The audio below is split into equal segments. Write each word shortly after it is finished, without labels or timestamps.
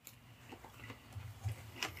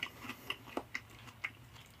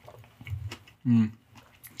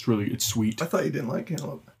It's sweet. I thought you didn't like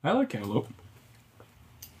cantaloupe. I like cantaloupe.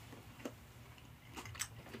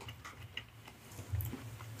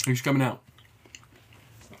 He's coming out.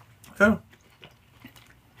 Oh.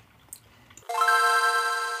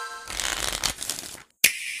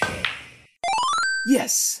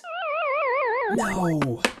 Yes.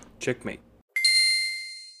 No. Checkmate.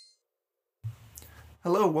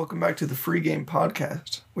 Hello, welcome back to the Free Game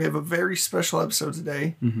Podcast. We have a very special episode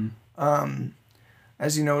today. Mm-hmm.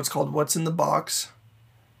 As you know, it's called What's in the Box.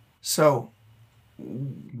 So,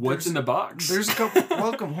 what's in the box? There's a couple...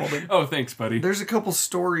 Welcome, Holden. Oh, thanks, buddy. There's a couple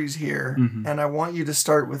stories here, and I want you to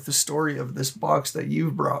start with the story of this box that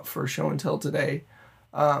you've brought for show and tell today.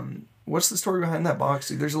 What's the story behind that box?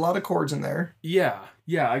 There's a lot of cords in there. Yeah.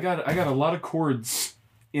 I got a lot of cords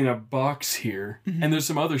in a box here, and there's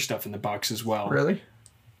some other stuff in the box as well. Really?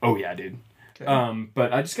 Oh yeah, dude. Okay.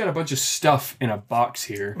 But I just got a bunch of stuff in a box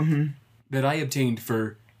here that I obtained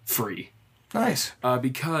for free. Nice.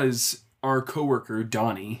 Because our coworker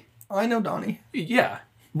Donnie. I know Donnie. Yeah.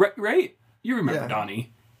 Right? You remember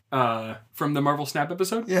Donnie from the Marvel Snap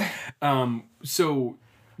episode? Yeah. So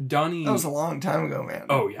Donnie. That was a long time ago, man.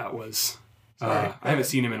 Oh yeah, it was. Sorry, I haven't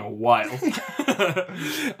seen him in a while.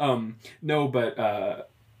 No, but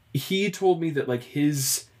he told me that like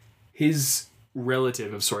his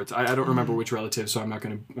relative of sorts. I don't remember which relative, so I'm not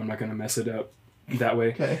gonna mess it up that way.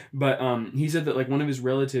 Okay. But he said that like one of his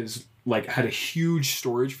relatives like had a huge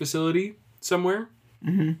storage facility somewhere,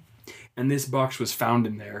 and this box was found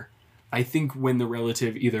in there. I think when the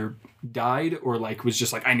relative either died or like was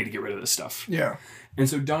just like, I need to get rid of this stuff. Yeah. And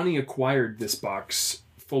so Donnie acquired this box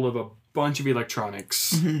full of a bunch of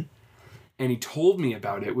electronics, and he told me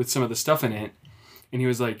about it with some of the stuff in it. And he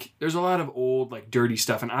was like, there's a lot of old, like, dirty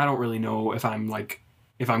stuff, and I don't really know if I'm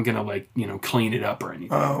gonna, like, you know, clean it up or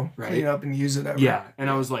anything. Oh, right? Clean it up and use it ever. Yeah. And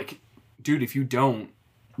I was like, dude, if you don't,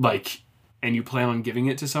 like, and you plan on giving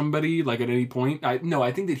it to somebody, like, at any point, I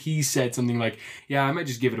think that he said something like, yeah, I might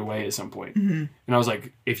just give it away at some point. And I was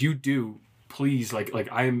like, if you do, please, like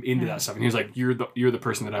I'm into that stuff. And he was like, you're the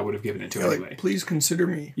person that I would have given it to anyway. Like, please consider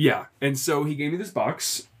me. Yeah. And so he gave me this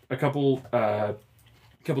box a couple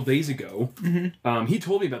days ago. He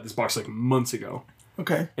told me about this box like months ago.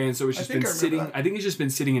 Okay. And so it's just been sitting. I think it's just been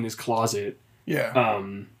sitting in his closet. Yeah.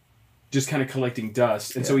 Just kind of collecting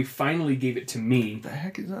dust. And so he finally gave it to me. What the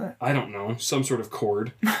heck is that? I don't know. Some sort of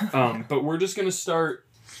cord. But we're just gonna start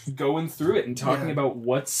going through it and talking about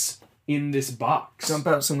what's in this box. Dump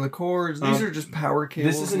out some of the cords. These are just power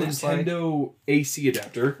cables. This is a Nintendo AC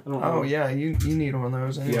adapter. I don't know. Oh yeah, you need one of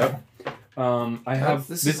those. Anyway. Yep. I have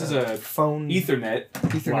this is a phone Ethernet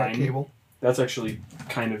line. cable. That's actually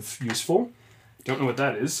kind of useful. Don't know what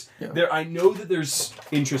that is. Yeah. I know that there's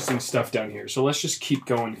interesting stuff down here, so let's just keep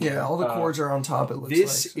going here. Yeah, all the cords are on top. It looks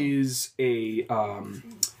this like. Is a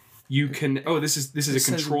you can this is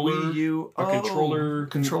a controller. Wii U.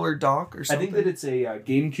 Controller dock or something. I think that it's a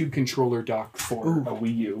GameCube controller dock for a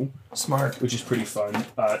Wii U. Smart. Which is pretty fun.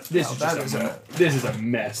 This is a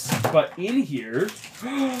mess. But in here,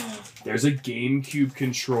 there's a GameCube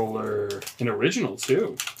controller, an original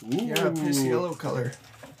too. Ooh. Yeah, piss yellow color.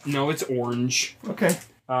 No, it's orange. Okay.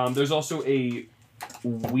 There's also a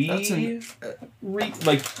Wii,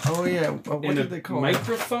 oh yeah, what did they call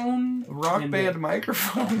microphone? it? Rock Band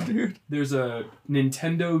microphone, dude. There's a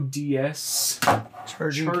Nintendo DS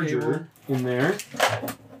charger cable in there.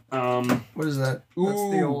 What is that?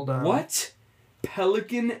 That's the old. What?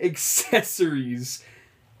 Pelican accessories.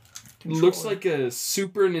 Controller. Looks like a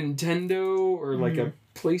Super Nintendo or like a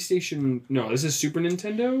PlayStation. No, this is Super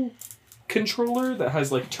Nintendo controller that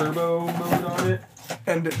has like turbo mode on it.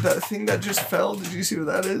 And that thing that just fell, did you see what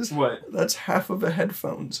that is? What? That's half of a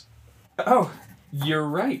headphones. Oh, you're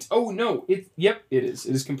right. Oh no, it is.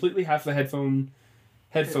 It is completely half a headphones.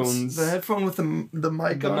 It's the headphone with the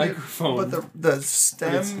mic on microphone. It, but the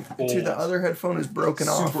stem to the other headphone is broken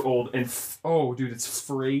off. Super old and dude, it's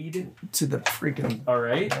frayed to the freaking. All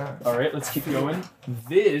right, yeah. All right. Let's keep going.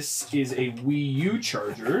 This is a Wii U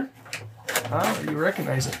charger. Oh, you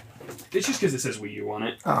recognize it? It's just because it says Wii U on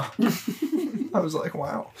it. Oh. I was like,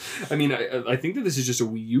 wow. I mean, I think that this is just a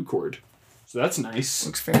Wii U cord, so that's nice.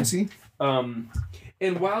 Looks fancy. And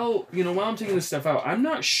while I'm taking this stuff out, I'm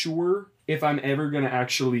not sure if I'm ever gonna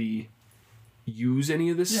actually use any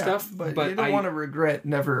of this stuff. But you don't want to regret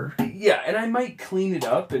never. Yeah, and I might clean it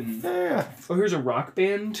up and. Yeah. Oh, here's a Rock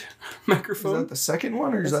Band microphone. Is that the second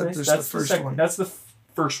one, or is that just the first one? That's the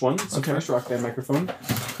first one. It's the first Rock Band microphone.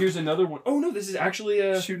 Here's another one. Oh no, this is actually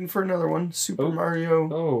a... Shooting for another one. Super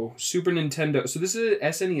Mario. Oh, Super Nintendo. So this is an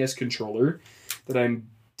SNES controller that I'm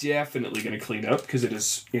definitely going to clean up because it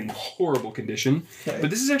is in horrible condition. Okay. But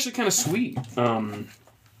this is actually kind of sweet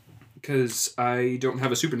because I don't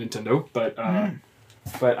have a Super Nintendo, but I'm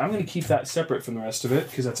going to keep that separate from the rest of it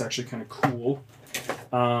because that's actually kind of cool.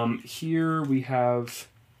 Here we have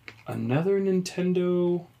another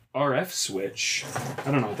Nintendo RF switch.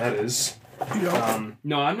 I don't know what that is.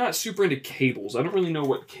 No, I'm not super into cables. I don't really know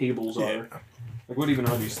what cables are. Like, what even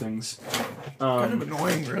are these things? Kind of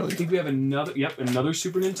annoying, I really. think we have another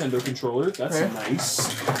Super Nintendo controller. That's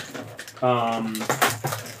nice.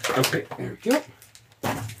 Okay, there we go.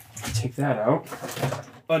 Take that out.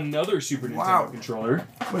 Another Super Nintendo controller.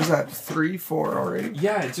 What is that, 3, 4 already?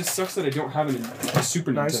 Yeah, it just sucks that I don't have a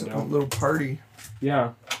Super Nice Nintendo. little party.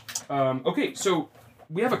 Yeah. Okay, so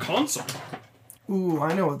we have a console. Ooh,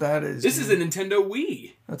 I know what that is. This is a Nintendo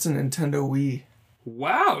Wii. That's a Nintendo Wii.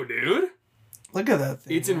 Wow, dude. Look at that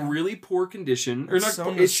thing. It's in really poor condition. Or not. So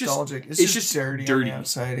It's nostalgic. It's just dirty on the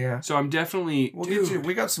outside, yeah. So I'm definitely.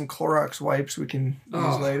 We got some Clorox wipes we can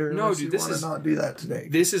use later. No, dude, this is not do that today.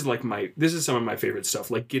 This is some of my favorite stuff.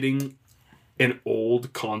 Like getting an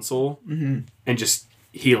old console and just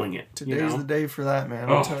healing it. Today's the day for that, man.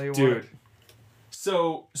 I'll tell you dude. what.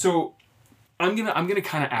 So I'm gonna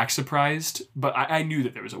kind of act surprised, but I knew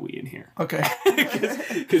that there was a Wii in here. Okay.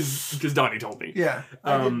 Because Donnie told me. Yeah.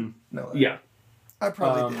 I didn't know that. Yeah. I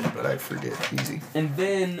probably did, but I forget easy. And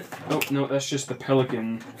then, oh no, that's just the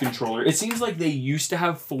Pelican controller. It seems like they used to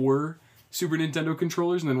have 4 Super Nintendo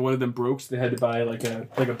controllers, and then one of them broke, so they had to buy like a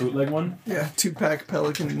bootleg one. Yeah, 2-pack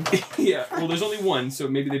Pelican. Yeah, well, there's only one, so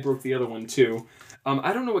maybe they broke the other one too.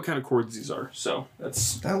 I don't know what kind of cords these are, so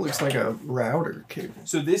that's... That looks like a router cable.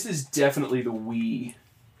 So this is definitely the Wii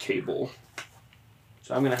cable.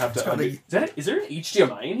 So I'm gonna have to... Is there an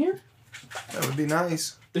HDMI in here? That would be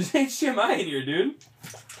nice. There's an HDMI in here, dude.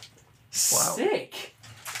 Wow. Sick.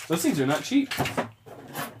 Those things are not cheap.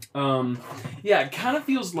 Yeah, it kind of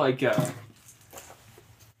feels like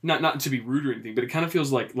not to be rude or anything, but it kind of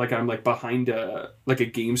feels like I'm like behind a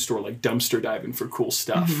game store, like dumpster diving for cool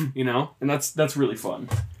stuff, you know? And that's really fun.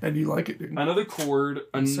 And you like it, dude. Another cord,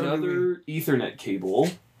 another Ethernet cable.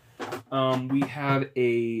 We have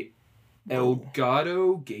a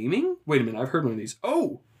Elgato Gaming. Wait a minute, I've heard one of these.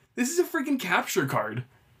 Oh, this is a freaking capture card.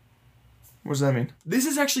 What does that mean? This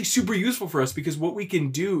is actually super useful for us because what we can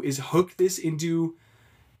do is hook this into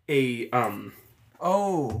a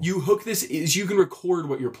you hook this is you can record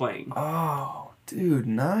what you're playing. Oh, dude,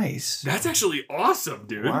 nice. That's actually awesome,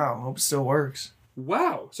 dude. Wow, hope it still works.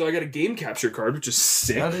 Wow. So I got a game capture card, which is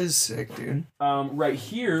sick. That is sick, dude. Right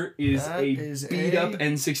here is beat up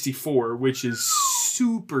N64, which is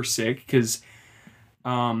super sick because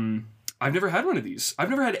I've never had one of these. I've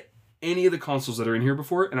never had any of the consoles that are in here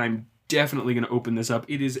before, and I'm definitely going to open this up.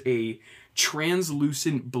 It is a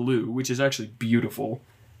translucent blue, which is actually beautiful.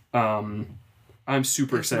 I'm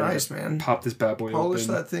super excited. Nice, man. Pop this bad boy Polish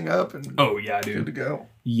open. that thing up and yeah, dude. Good to go.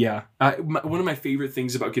 Yeah. One of my favorite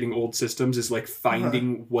things about getting old systems is like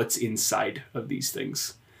finding what's inside of these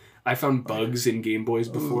things. I found bugs in Game Boys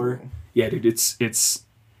before. Ooh. Yeah, dude, it's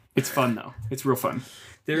fun though. It's real fun.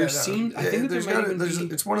 I think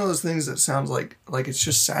it's one of those things that sounds like it's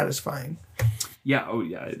just satisfying. Yeah,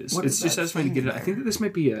 it is. It's just satisfying to get it. I think that this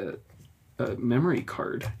might be a memory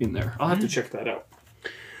card in there. I'll have to check that out.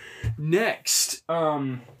 Next,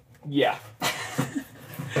 yeah.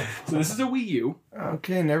 So this is a Wii U.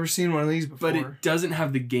 Okay, never seen one of these before. But it doesn't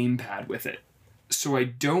have the gamepad with it. So I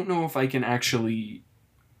don't know if I can actually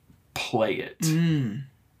play it.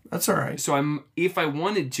 That's all right. So if I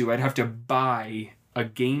wanted to, I'd have to buy a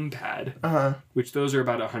gamepad, which those are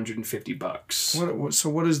about $150. So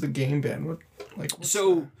what is the game band?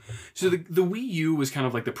 So the Wii U was kind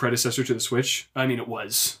of like the predecessor to the Switch. I mean, it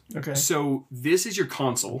was. Okay. So this is your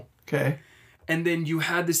console. Okay. And then you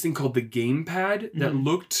had this thing called the gamepad that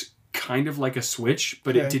looked kind of like a Switch,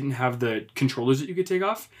 but it didn't have the controllers that you could take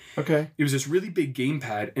off. Okay. It was this really big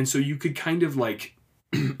gamepad, and so you could kind of like,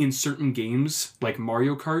 in certain games, like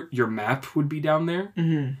Mario Kart, your map would be down there,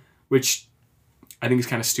 which I think is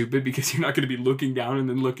kind of stupid because you're not going to be looking down and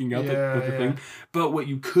then looking up at the thing. But what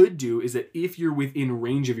you could do is that if you're within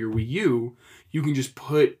range of your Wii U, you can just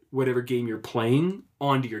put whatever game you're playing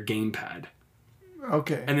onto your gamepad.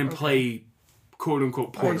 Okay. And then play, quote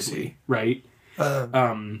unquote, portably, right?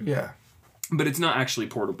 Yeah. But it's not actually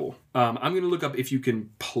portable. I'm going to look up if you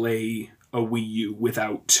can play a Wii U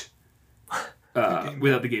without the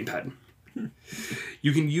gamepad.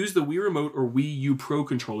 You can use the Wii Remote or Wii U Pro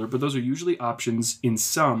controller, but those are usually options in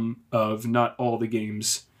some of, not all, the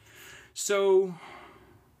games. So...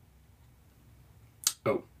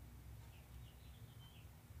 Oh.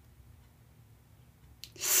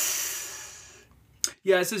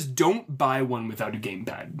 Yeah, it says don't buy one without a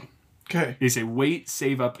gamepad. Okay. They say wait,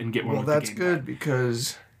 save up, and get one with the gamepad. Well, that's good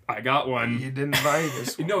because I got one. You didn't buy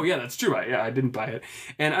this one. No, yeah, that's true. I didn't buy it.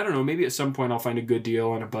 And I don't know, maybe at some point I'll find a good deal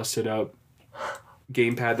on a busted up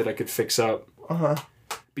gamepad that I could fix up. Uh-huh.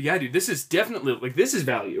 But yeah, dude, this is definitely, like, this is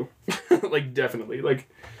value. Like, definitely. Like,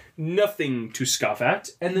 nothing to scoff at.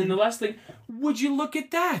 And then the last thing, would you look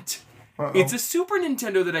at that? Uh-oh. It's a Super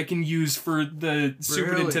Nintendo that I can use for the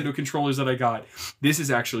Super Nintendo controllers that I got. This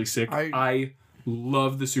is actually sick. I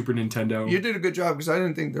love the Super Nintendo. You did a good job because I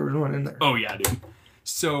didn't think there was one in there. Oh, yeah, dude.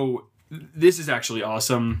 So, this is actually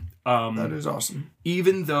awesome. That is awesome.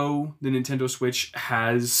 Even though the Nintendo Switch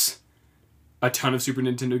has a ton of Super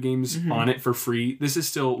Nintendo games on it for free, this is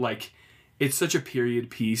still, like, it's such a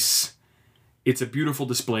period piece. It's a beautiful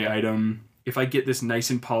display item. If I get this nice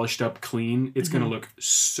and polished up clean, it's going to look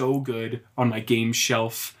so good on my game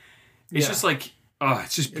shelf. It's just like, oh,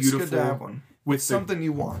 it's just beautiful. It's good to have one. With something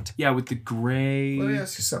you want. Yeah, with the gray. Let me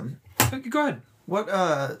ask you something. Okay, go ahead.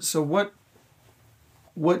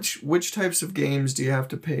 Which types of games do you have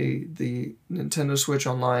to pay the Nintendo Switch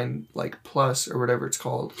Online, like Plus or whatever it's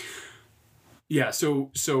called? Yeah,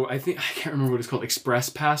 so I think, I can't remember what it's called, Express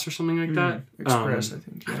Pass or something like that? Express, I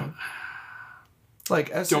think, yeah. Like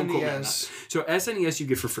SNES. Don't quote me on that. So SNES you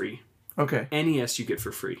get for free. Okay. NES you get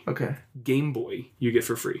for free. Okay. Game Boy you get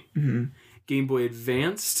for free. Mm-hmm. Game Boy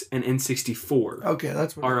Advanced and N64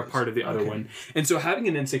 that's what are a part of the other one. And so having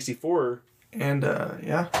an N64 and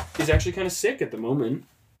is actually kind of sick at the moment.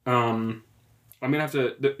 I'm going to have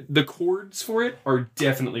to... The cords for it are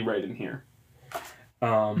definitely right in here.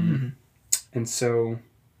 And so,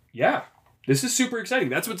 yeah. This is super exciting.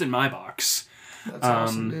 That's what's in my box. That's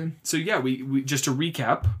awesome, dude. So yeah, we just to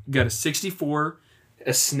recap, we got a 64, a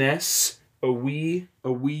SNES, a Wii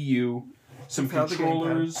U, some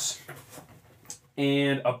controllers,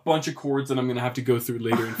 and a bunch of cords that I'm going to have to go through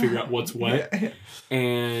later and figure out what's what. Yeah.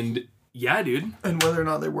 And yeah, dude. And whether or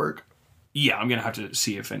not they work. Yeah, I'm going to have to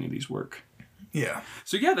see if any of these work. Yeah.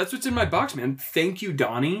 So yeah, that's what's in my box, man. Thank you,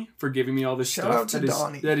 Donnie, for giving me all this stuff. Shout out to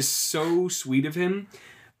Donnie. That is so sweet of him,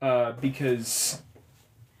 because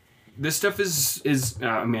this stuff is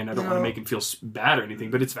man, I don't want to make him feel bad or anything,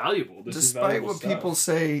 but it's valuable. Despite what people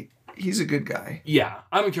say, he's a good guy. Yeah,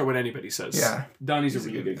 I don't care what anybody says. Yeah. Donnie's a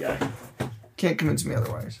really good guy. Can't convince me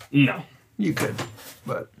otherwise. No. You could,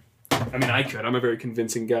 but... I mean, I could. I'm a very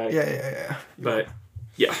convincing guy. Yeah. But,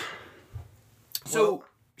 yeah. So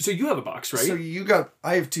you have a box, right? So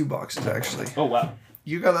I have 2 boxes, actually. Oh, wow.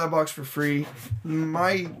 You got that box for free.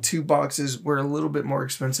 My 2 boxes were a little bit more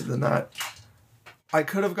expensive than that. I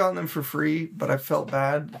could have gotten them for free, but I felt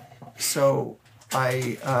bad. So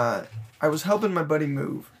I was helping my buddy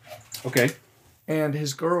move. Okay. And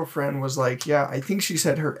his girlfriend was like, yeah, I think she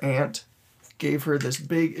said her aunt gave her this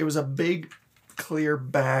it was a big clear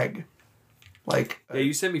bag. Like, yeah,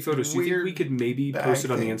 you sent me photos. Do you think we could maybe post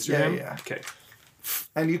it on the Instagram? Yeah. Okay.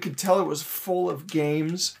 And you could tell it was full of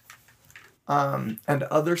games and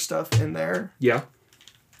other stuff in there. Yeah.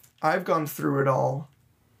 I've gone through it all.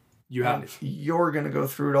 You have. You're going to go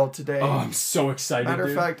through it all today. Oh, I'm so excited, Matter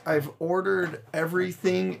of fact, I've ordered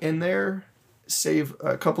everything in there, save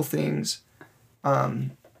a couple things,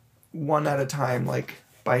 one at a time, like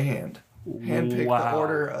by hand. Handpick the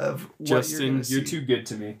order of what Justin, you're going to see. You're too good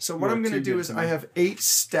to me. So what I'm going to do is I have 8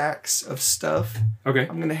 stacks of stuff. Okay.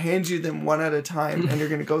 I'm going to hand you them one at a time, and you're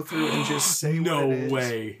going to go through and just say no what it is.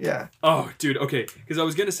 way. Yeah. Oh, dude, okay. Because I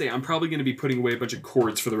was going to say, I'm probably going to be putting away a bunch of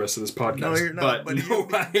cords for the rest of this podcast. No, you're not. But no,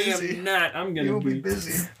 I am not. I'm going to be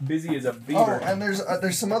busy. Busy as a beaver. Oh, and there's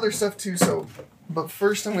some other stuff, too, so... But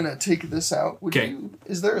first, I'm going to take this out. Okay.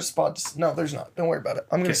 Is there a spot? No, there's not. Don't worry about it.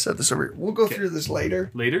 I'm going to set this over here. We'll go through this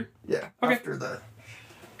later. Later? Yeah. Okay. After the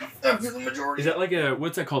majority. Is that like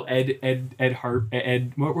what's that called? Ed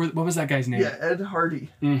what was that guy's name? Yeah, Ed Hardy.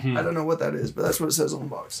 Mm-hmm. I don't know what that is, but that's what it says on the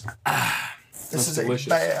box. This is delicious. A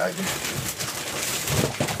bag.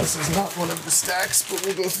 This is not one of the stacks, but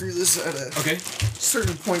we'll go through this at a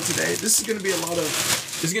certain point today. This is going to be a lot of...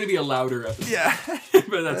 This is going to be a louder episode. Yeah.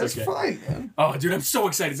 But that's okay. Fine, man. Oh, dude, I'm so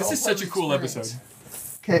excited. This is such a cool episode.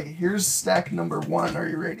 Okay, here's stack number 1. Are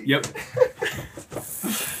you ready? Yep.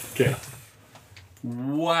 Okay.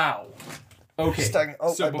 Wow. Okay.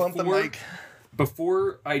 So I bumped the mic.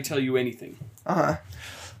 Before I tell you anything,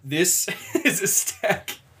 this is a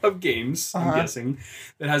stack of games, I'm guessing,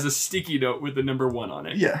 that has a sticky note with the number 1 on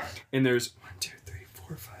it. Yeah. And there's 1, 2, 3,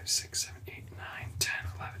 4, 5, 6, 7, 8, 9, 10,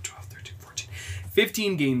 11, 12, 13, 14,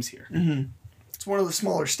 15 games here. Mm-hmm. It's one of the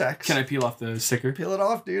smaller stacks. Can I peel off the sticker? Peel it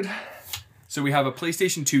off, dude. So we have a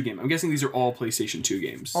PlayStation 2 game. I'm guessing these are all PlayStation 2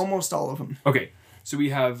 games. Almost all of them. Okay. So we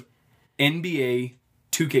have NBA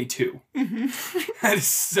 2K2. That is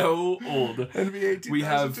so old. NBA 2002. We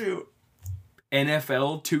have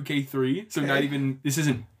NFL 2K3. So not even, this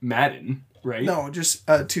isn't Madden, right? No, just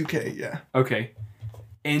 2K, yeah. Okay.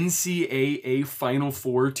 NCAA Final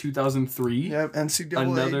Four 2003. Yep,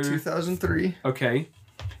 NCAA 2003. Okay.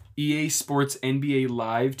 EA Sports NBA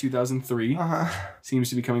Live 2003. Seems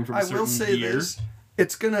to be coming from a certain year. I will say this.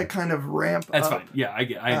 It's going to kind of ramp up. That's fine. Yeah,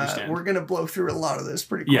 I understand. We're going to blow through a lot of this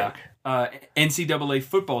pretty quick. Yeah. NCAA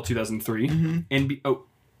Football 2003. Oh,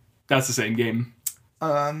 that's the same game.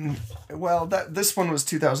 Well, this one was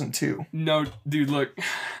 2002. No, dude, look.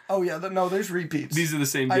 Oh, yeah. No, there's repeats. These are the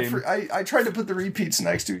same game. I tried to put the repeats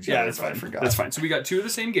next to each other. Yeah, that's fine. I forgot. That's fine. So we got two of the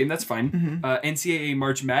same game. That's fine. NCAA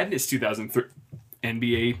March Madness 2003.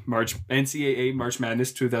 NCAA March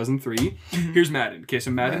Madness 2003. Here's Madden. Okay,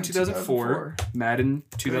 so Madden 2004. Madden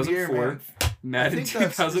 2004. Madden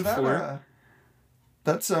 2004.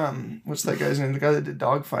 That's what's that guy's name? The guy that did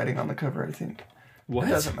dogfighting on the cover, I think. What?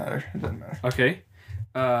 It doesn't matter. Okay.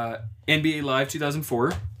 NBA Live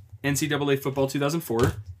 2004. NCAA Football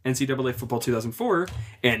 2004. NCAA Football 2004,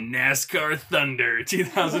 and NASCAR Thunder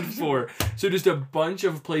 2004. So just a bunch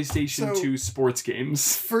of PlayStation 2 sports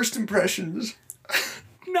games. First impressions.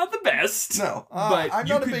 Not the best. No, but I'm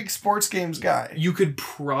not a big sports games guy. You could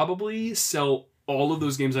probably sell all of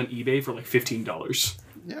those games on eBay for like $15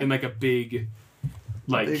 in like a big,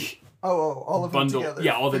 like all of bundle. Them together.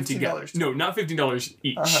 Yeah, all of them together. No, not $15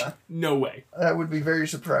 each. No way. I would be very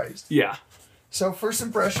surprised. Yeah. So first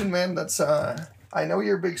impression, man. That's I know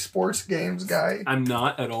you're a big sports games guy. I'm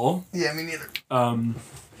not at all. Yeah, me neither.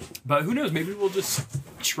 But who knows? Maybe we'll just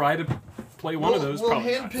try to play one of those. We'll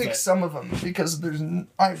handpick some of them because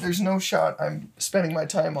there's no shot I'm spending my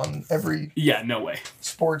time on every no way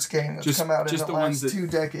sports game that's come out in the last 2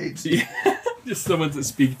 decades. Yeah, just the ones that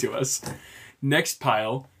speak to us. Next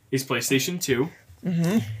pile is PlayStation 2.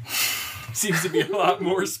 Seems to be a lot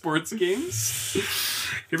more sports games.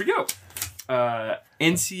 Here we go.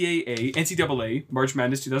 NCAA March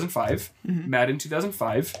Madness 2005, Madden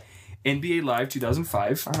 2005, NBA Live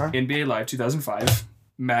 2005, NBA Live 2005,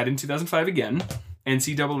 Madden 2005 again,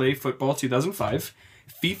 NCAA Football 2005,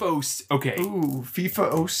 FIFA. Okay. Ooh,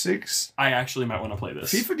 FIFA 06. I actually might want to play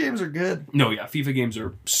this. FIFA games are good. No, yeah, FIFA games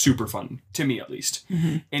are super fun to me at least.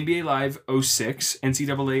 NBA Live 06,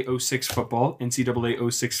 NCAA 06 Football,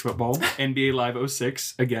 NCAA 06 Football, NBA Live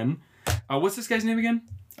 06 again. What's this guy's name again?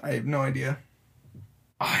 I have no idea.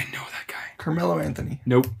 Oh, I know that guy. Carmelo Anthony.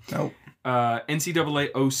 Nope.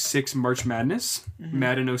 NCAA 06 March Madness,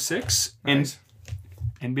 Madden 06, nice.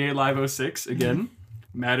 and NBA Live 06 again,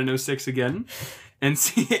 Madden 06 again,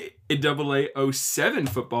 NCAA 07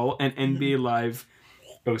 Football, and NBA Live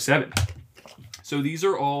 07. So these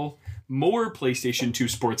are all more PlayStation 2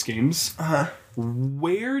 sports games.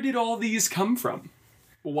 Where did all these come from?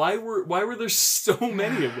 Why were there so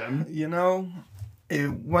many of them? You know,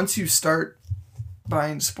 once you start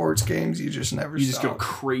buying sports games, you just never stop. You just go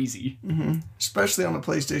crazy. Especially on the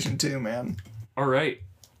PlayStation 2, man. All right.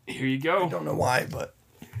 Here you go. I don't know why, but...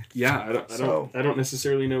 Yeah, I don't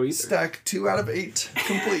necessarily know either. Stack 2 out of 8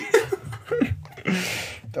 complete.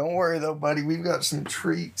 Don't worry, though, buddy. We've got some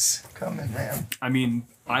treats coming, man. I mean,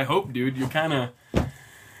 I hope, dude. You're kind of...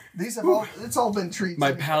 It's all been treats.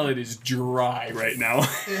 My palate is dry right now.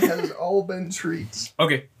 It has all been treats.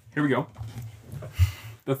 Okay, here we go.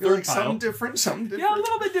 The third pile. Something different. Yeah, a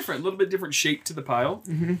little bit different shape to the pile.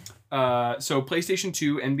 So PlayStation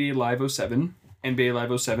 2, NBA Live 07, NBA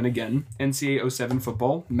Live 07 again, NCAA 07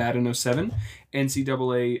 Football, Madden 07,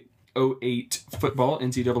 NCAA 08 Football,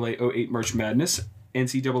 NCAA 08 March Madness,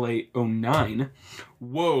 NCAA 09.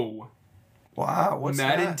 Whoa. Wow, what's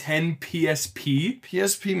Madden that? 10 PSP?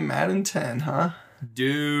 PSP Madden 10, huh?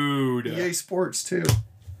 Dude. EA Sports, too.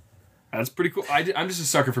 That's pretty cool. I'm just a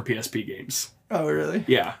sucker for PSP games. Oh, really?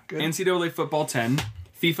 Yeah. Good. NCAA Football 10,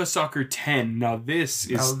 FIFA Soccer 10. Now this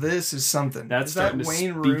is something. That's is that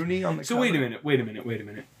Wayne Rooney on the cover? So wait a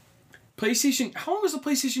minute. PlayStation, how long was the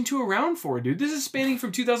PlayStation 2 around for, dude? This is spanning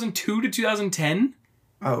from 2002 to 2010?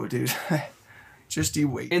 Oh, dude. Just you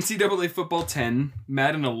wait. NCAA Football 10,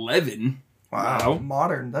 Madden 11. Wow.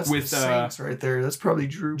 Modern. That's with the Saints right there. That's probably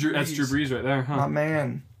Drew Brees. That's Drew Brees right there, huh? My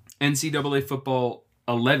man. NCAA Football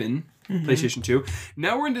 11, PlayStation 2.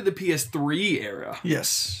 Now we're into the PS3 era.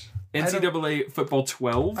 Yes. NCAA Football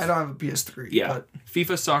 12. I don't have a PS3. Yeah. But...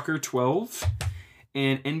 FIFA Soccer 12.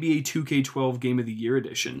 And NBA 2K12 Game of the Year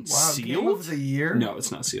edition. Wow, sealed? Game of the Year? No, it's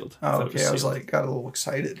not sealed. Oh, okay. I was like, got a little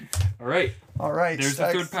excited. All right. There's the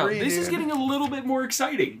third pile. This is getting a little bit more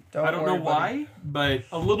exciting. I don't know why, but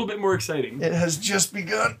a little bit more exciting. It has just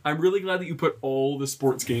begun. I'm really glad that you put all the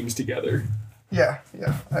sports games together. Yeah.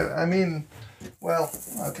 I mean, Well,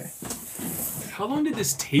 okay. How long did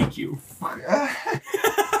this take you? A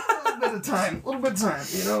little bit of time,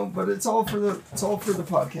 you know, but it's all for the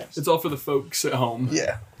podcast. It's all for the folks at home.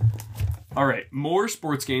 Yeah. All right, more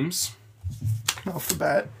sports games. Off the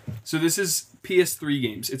bat. So this is PS3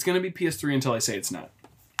 games. It's going to be PS3 until I say it's not.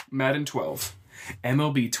 Madden 12.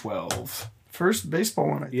 MLB 12. First baseball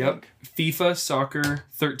one, I think. Yep. FIFA Soccer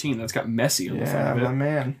 13. That's got Messi on the front Yeah, of it. my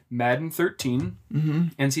man. Madden 13. Mm-hmm.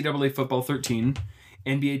 NCAA Football 13.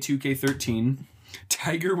 NBA 2K 13.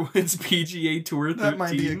 Tiger Woods PGA Tour 13. That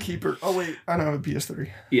might be a keeper. Oh, wait. I don't have a PS3.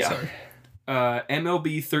 Yeah. Sorry.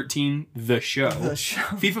 MLB 13, The Show. The Show.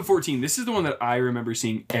 FIFA 14. This is the one that I remember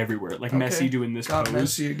seeing everywhere. Like Messi doing this Got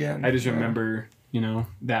pose. Messi again. I just remember, you know,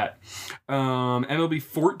 that. MLB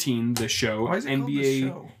 14, The Show. Why is it NBA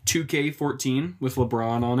called The Show? 2K 14 with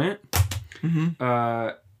LeBron on it. Mm-hmm.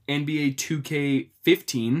 NBA 2K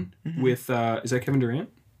 15 with, is that Kevin Durant?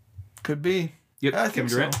 Could be. Yep, I Kevin think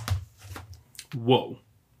Durant. so. Whoa.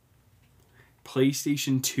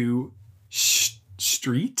 PlayStation 2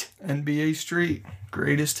 Street? NBA Street.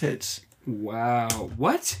 Greatest hits. Wow.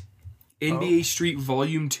 What? NBA Street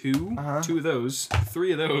Volume 2? Uh-huh. 2 of those.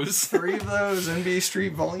 3 of those. 3 of those. NBA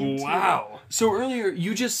Street Volume 2. Wow. So earlier,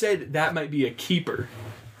 you just said that might be a keeper.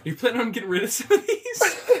 Are you planning on getting rid of some of these?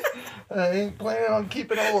 I ain't planning on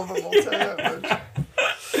keeping all of them, I'll tell you that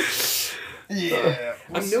much. Yeah.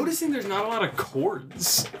 I'm noticing there's not a lot of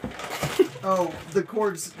chords. Oh, the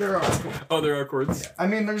chords, there are. Oh, there are chords? I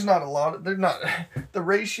mean, there's not a lot. They're not. The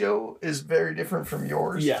ratio is very different from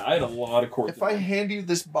yours. Yeah, I had a lot of chords. If I hand you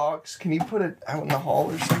this box, can you put it out in the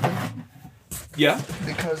hall or something? Yeah?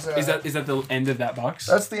 Because Is that the end of that box?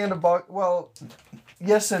 that's the end of box. Well,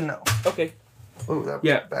 yes and no. Okay. Oh, that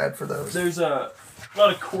was bad for those. There's a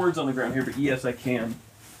lot of chords on the ground here, but yes, I can.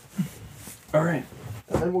 All right.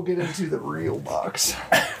 And then we'll get into the real box.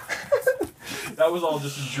 That was all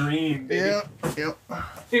just a dream, baby. Yep.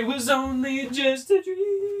 It was only just a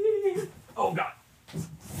dream. Oh, God.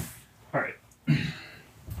 All right.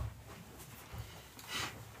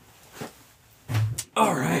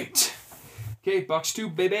 All right. Okay, box 2,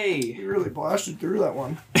 baby. You really blasted through that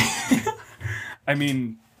one. I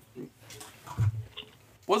mean,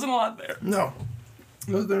 wasn't a lot there. No.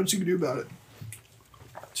 Nothing else you can do about it.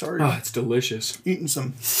 Sorry. Oh, it's delicious. Eating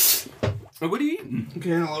some What are you eating?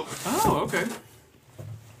 cantaloupe. Oh, okay.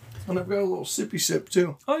 And I've got a little sippy sip,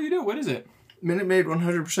 too. Oh, you do? What is it? Minute Maid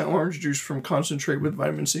 100% orange juice from concentrate with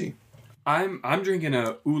vitamin C. I'm drinking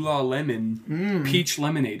a Oola Lemon peach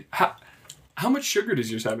lemonade. How much sugar does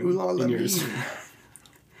yours have in yours?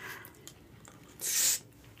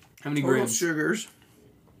 How many Total grams? sugars.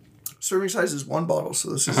 Serving size is 1 bottle,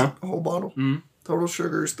 so this is a whole bottle. Mm-hmm. Total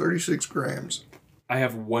sugar is 36 grams. I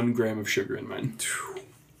have 1 gram of sugar in mine.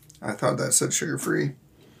 I thought that said sugar-free.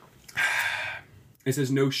 It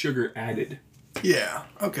says no sugar added. Yeah,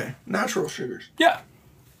 okay. Natural sugars. Yeah.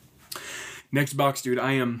 Next box, dude.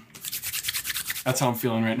 That's how I'm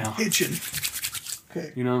feeling right now. Itching.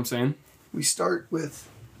 Okay, You know what I'm saying? we start with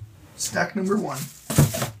stack number 1.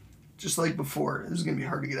 Just like before. This is going to be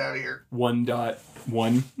hard to get out of here.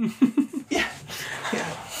 1.1. Yeah.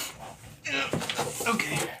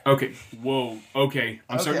 Okay. Okay. Whoa. Okay.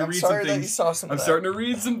 I'm starting to read some that you things. saw some of I'm that. starting to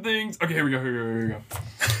read some things. Okay, here we go.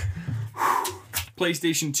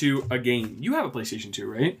 PlayStation 2 again. You have a PlayStation 2,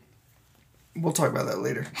 right? We'll talk about that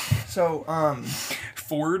later. So,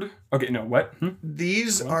 Ford. Okay, no, what?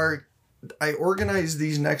 these are... I organized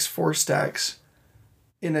these next 4 stacks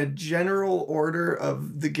in a general order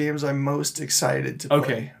of the games I'm most excited to play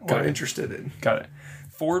Okay, got or it. interested in. Got it.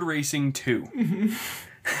 Ford Racing 2.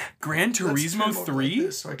 Gran Let's turn Turismo them over 3? like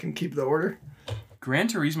this so I can keep the order. Gran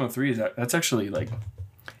Turismo 3 that's actually like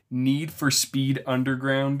Need for Speed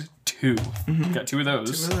Underground 2. Got 2 of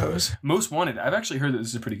those. 2 of those. Most Wanted. I've actually heard that this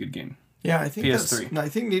is a pretty good game. Yeah, I think PS3. I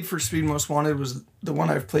think Need for Speed Most Wanted was the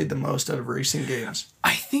one I've played the most out of racing games.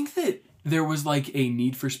 I think that there was like a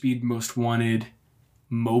Need for Speed Most Wanted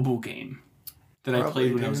mobile game that I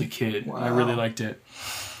played when I was a kid. Wow. I really liked it.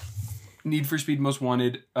 Need for Speed Most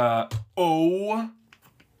Wanted. Oh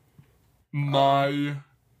my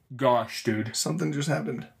gosh, dude. Something just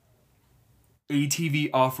happened.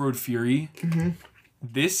 ATV Off-Road Fury.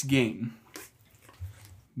 This game,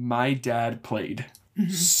 my dad played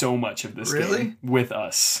so much of this game with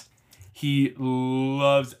us. He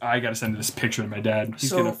loves... I gotta send this picture to my dad.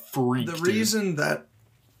 He's gonna freak, The dude. reason that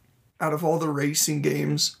out of all the racing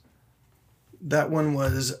games, that one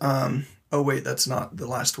was... oh, wait, that's not the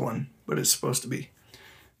last one, but it's supposed to be.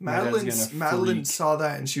 My dad's gonna Madeline freak. saw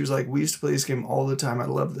that and she was like, we used to play this game all the time. I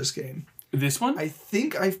love this game. This one? I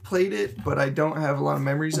think I've played it, but I don't have a lot of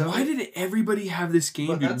memories of it. Why did everybody have this game,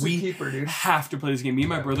 But dude? that's a keeper, dude. Have to play this game. Me and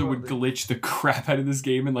my brother would glitch the crap out of this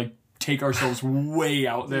game and like take ourselves way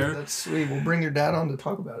out there. Dude, that's sweet. We'll bring your dad on to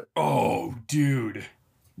talk about it. Oh, dude.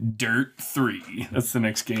 Dirt 3. That's the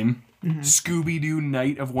next game. Scooby-Doo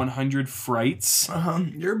Night of 100 Frights.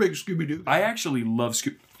 You're a big Scooby-Doo guy. I actually love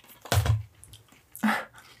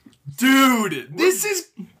Dude, this is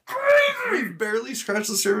crazy. We've barely scratched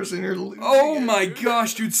the surface and you're losing. Oh my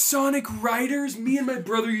gosh, dude. Sonic Riders. Me and my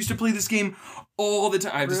brother used to play this game all the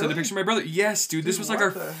time. I have to send a picture of my brother. Yes, dude. This was like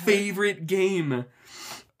our favorite game.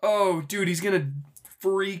 Oh, dude, he's gonna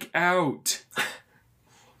freak out.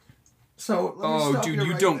 So, let me stop dude,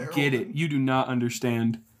 you right don't there. get Hold it. You do not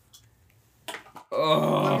understand.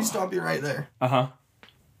 on. Let me stop you right there. Uh-huh.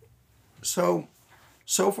 So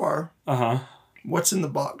far, what's in the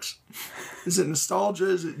box? Is it nostalgia?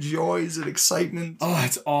 Is it joy? Is it excitement? Oh,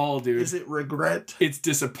 it's all, dude. Is it regret? It's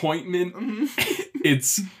disappointment.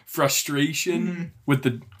 It's frustration with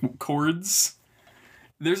the chords.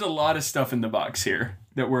 There's a lot of stuff in the box here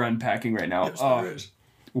that we're unpacking right now. Yes, there is.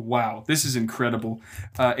 Wow, this is incredible.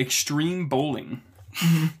 Extreme bowling.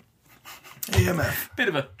 AMF. Bit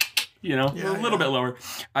of a, a little bit lower.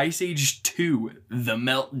 Ice Age 2, The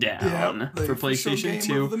Meltdown the for official PlayStation game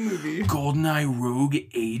 2. of the movie. GoldenEye Rogue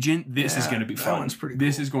Agent. This is going to be that fun. one's pretty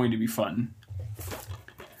This cool. is going to be fun.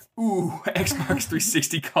 Ooh, Xbox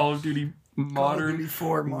 360 Call of Duty Modern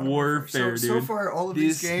Warfare, dude. So far, all of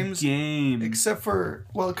these games, except for,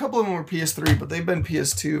 well, a couple of them were PS3, but they've been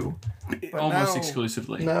PS2. But almost now,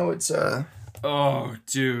 exclusively. Now it's, Oh,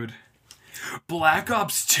 dude. Black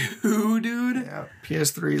Ops 2, dude. yeah,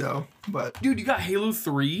 PS3 though. But Dude, you got Halo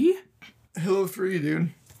 3? Halo 3, dude.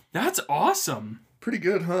 That's awesome. Pretty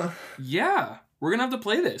good, huh? Yeah. We're going to have to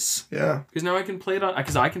play this. Yeah. Because now I can play it on...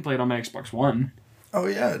 Because I can play it on my Xbox One. Oh,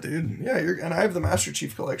 yeah, dude. Yeah, and I have the Master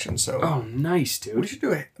Chief Collection, so... Oh, nice, dude. We should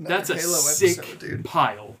do another That's a Halo sick episode, dude.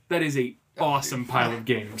 pile. That is a awesome pile of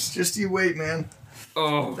games. Just you wait, man.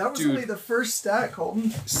 Oh, That was dude. only the first stack,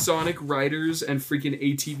 Colton. Sonic Riders and freaking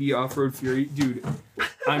ATV Off-Road Fury. Dude,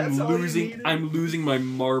 I'm That's all you losing needed? I'm losing my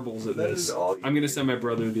marbles at That this. is all you I'm going to send my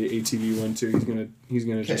brother the ATV one too. He's going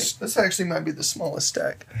to Okay, just... this actually might be the smallest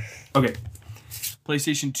stack. Okay.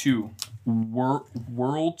 PlayStation 2.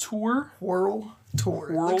 World Tour? Whirl Tour.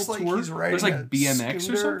 It World looks like Tour? he's riding Looks like a BMX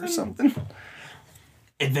or scooter something?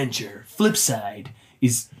 Adventure. Flipside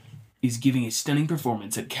is giving a stunning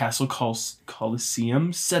performance at Castle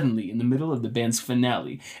Coliseum. Suddenly, in the middle of the band's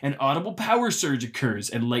finale, an audible power surge occurs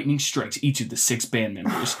and lightning strikes each of the 6 band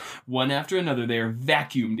members. One after another, they are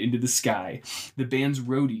vacuumed into the sky. The band's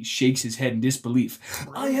roadie shakes his head in disbelief.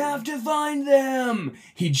 I have to find them!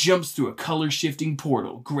 He jumps through a color-shifting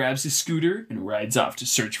portal, grabs his scooter, and rides off to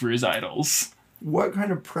search for his idols. What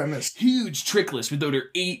kind of premise? Huge trick list with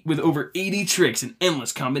over 80 tricks and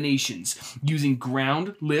endless combinations, using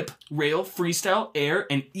ground, lip, rail, freestyle, air,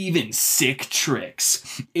 and even sick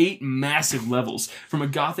tricks. 8 massive levels, from a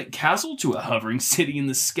gothic castle to a hovering city in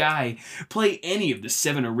the sky. Play any of the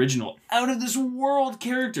 7 original out-of-this-world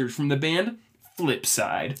characters from the band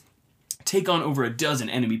Flipside. Take on over a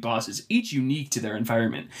dozen enemy bosses, each unique to their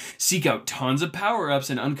environment. Seek out tons of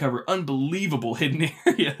power-ups and uncover unbelievable hidden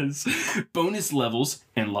areas. Bonus levels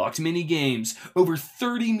and locked mini-games. Over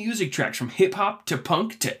 30 music tracks from hip-hop to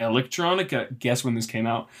punk to electronica. Guess when this came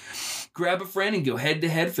out. Grab a friend and go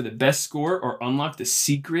head-to-head for the best score or unlock the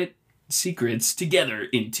secrets together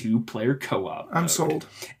in 2-player co-op. I'm sold.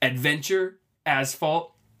 Adventure,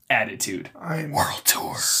 asphalt, attitude. I'm World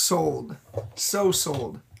Tour. sold. So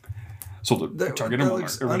sold. Sold at Target and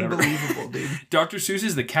looks Walmart or whatever. unbelievable, dude. Dr. Seuss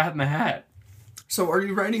is the Cat in the Hat. So are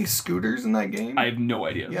you riding scooters in that game? I have no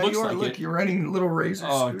idea. Yeah, Looks you are. like Look, it. you're riding little razor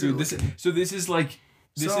Oh, scooter dude, this is like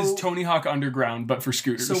this is Tony Hawk Underground, but for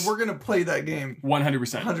scooters. So we're gonna play that game.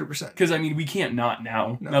 100%. 100%. Because I mean, we can't not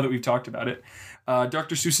now. No. Now that we've talked about it.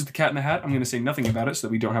 Dr. Seuss is the Cat in the Hat. I'm going to say nothing about it so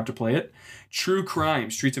that we don't have to play it. True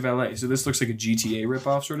Crime, Streets of LA. So this looks like a GTA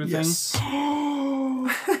ripoff sort of Yes.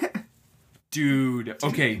 thing. Dude,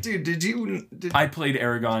 okay. Dude, I played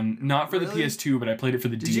Aragon, not for the Really? PS2, but I played it for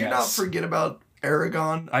the DS. did you not forget about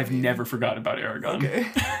Aragon? I've never forgot about Aragon. Okay.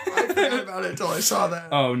 I forgot about it until I saw that.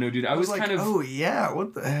 Oh no, dude! I was like, kind of. oh yeah,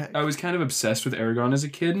 what the heck? I was kind of obsessed with Aragon as a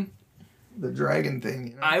kid. The dragon thing.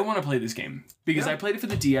 You know? I want to play this game because I played it for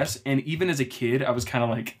the DS, and even as a kid, I was kind of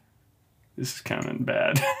like, "This is kind of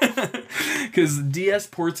bad," because DS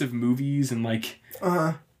ports of movies and like.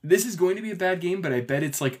 This is going to be a bad game, but I bet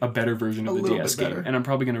it's like a better version of the DS game, and I'm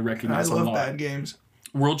probably going to recognize a lot. I love bad games.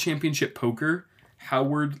 World Championship Poker,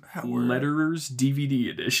 Howard Lederer's DVD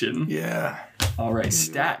edition. Yeah. All right,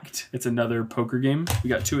 Stacked. It's another poker game. We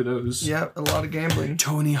got 2 of those. Yeah, a lot of gambling.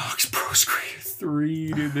 Tony Hawk's Pro Skater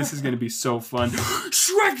 3, dude. This is gonna be so fun.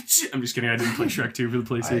 Shrek 2. I'm just kidding. I didn't play Shrek 2 for the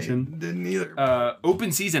PlayStation. I didn't either.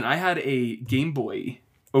 Open Season. I had a Game Boy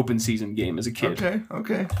Open Season game as a kid.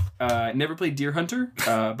 Okay. Never played Deer Hunter,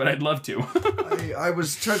 but I'd love to. I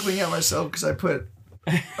was chuckling at myself because I put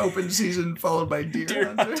Open Season followed by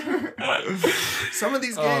Deer Hunter. Some of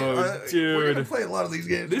these games, we're gonna play a lot of these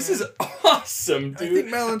games. This is awesome, dude. I think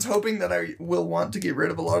Melon's hoping that I will want to get rid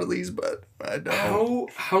of a lot of these, but I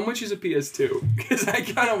don't. How much is a PS2? Because I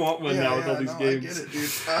kind of want one now with all these games. I get it,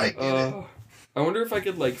 dude. I get it. I wonder if I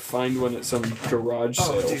could like find one at some garage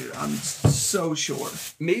sale. Oh, dude, I'm so sure.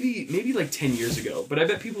 Maybe like 10 years ago, but I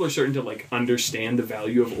bet people are starting to like understand the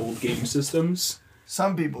value of old game systems.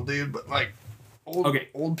 Some people, dude, but like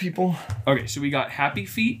old people. Okay, so we got Happy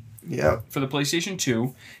Feet. Yeah. For the PlayStation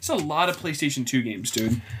 2. It's a lot of PlayStation 2 games,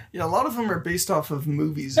 dude. Yeah, a lot of them are based off of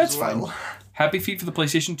movies That's as well. fine. Happy Feet for the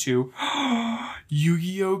PlayStation 2.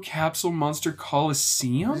 Yu-Gi-Oh! Capsule Monster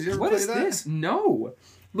Coliseum? Did you ever What play is that? this? No.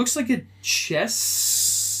 Looks like a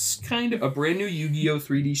chess kind of a brand new Yu-Gi-Oh!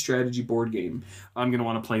 3D strategy board game. I'm going to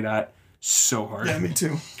want to play that so hard. Yeah, me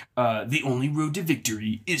too. The only road to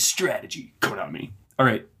victory is strategy. Konami. All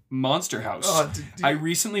right. Monster House. I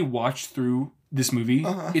recently watched through this movie.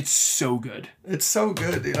 It's so good. It's so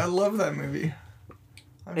good, dude. I love that movie.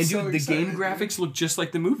 The game graphics look just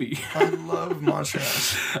like the movie. I love Monster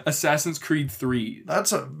House. Assassin's Creed 3.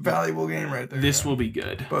 That's a valuable game right there. This will be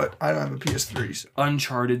good. But I don't have a PS3. So.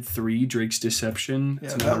 Uncharted 3, Drake's Deception.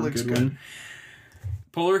 Yeah, that looks good. One.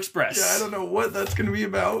 Polar Express. Yeah, I don't know what that's going to be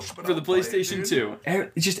about. But for the PlayStation 2.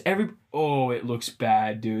 It looks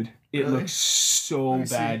bad, dude. It looks so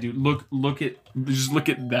bad, dude. Look at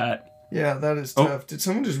that. Yeah, that is tough. Did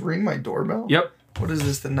someone just ring my doorbell? Yep. What is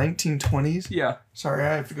this, the 1920s? Yeah. Sorry,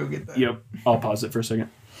 I have to go get that. Yep. I'll pause it for a second.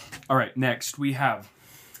 All right, next we have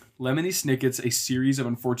Lemony Snicket's A Series of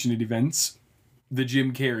Unfortunate Events, the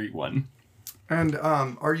Jim Carrey one. And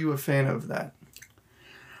are you a fan of that?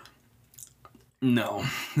 No.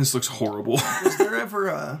 This looks horrible. Was there ever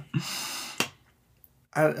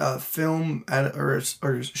a film or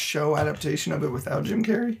show adaptation of it without Jim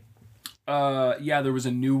Carrey? Yeah, there was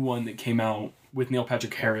a new one that came out with Neil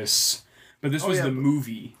Patrick Harris. But this was the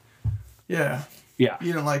movie. Yeah. Yeah.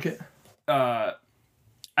 You didn't like it? I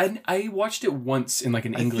watched it once in like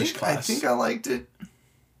an English class. I think I liked it.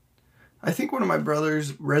 I think one of my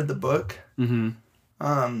brothers read the book. Mm-hmm.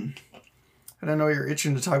 And I know you're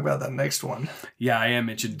itching to talk about that next one. Yeah, I am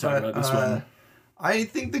itching to talk about this one. I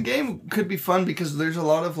think the game could be fun because there's a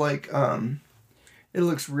lot of like, it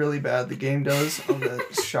looks really bad. The game does on the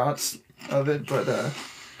shots of it,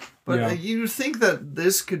 but you think that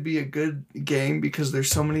this could be a good game because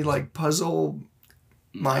there's so many like puzzle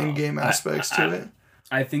mind game aspects to it.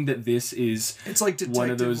 I think that this is it's like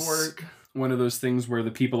detective work. One of those things where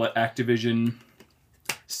the people at Activision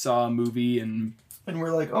saw a movie and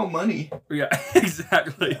we're like, oh, money. Yeah,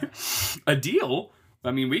 exactly. A deal.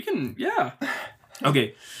 I mean, we can. Yeah.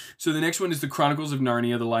 Okay. So the next one is the Chronicles of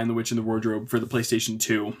Narnia: The Lion, the Witch, and the Wardrobe for the PlayStation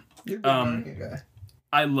 2. You're a Narnia guy.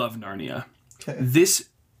 I love Narnia. Okay. This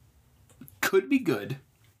could be good,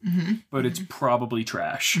 but it's probably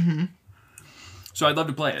trash. Mm-hmm. So I'd love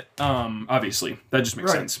to play it. Obviously, that just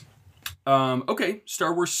makes sense. Okay,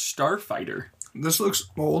 Star Wars Starfighter. This looks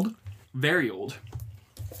old. Very old.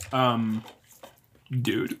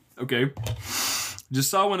 Dude. Okay. Just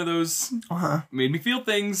saw one of those. Made me feel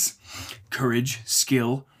things. Courage,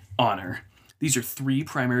 skill, honor. These are 3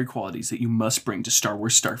 primary qualities that you must bring to Star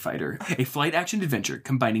Wars Starfighter, a flight action adventure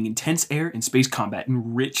combining intense air and space combat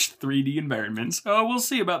in rich 3D environments. Oh, we'll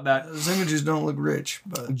see about that. Those images don't look rich,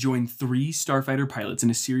 but... Join 3 Starfighter pilots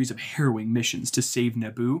in a series of harrowing missions to save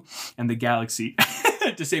Naboo and the galaxy.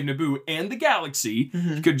 To save Naboo and the galaxy.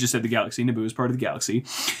 You could have just said the galaxy. Naboo is part of the galaxy.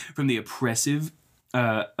 From the oppressive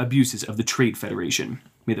abuses of the Trade Federation.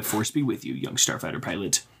 May the Force be with you, young Starfighter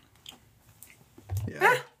pilot.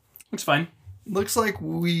 Yeah. Looks fine. Looks like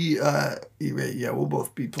we'll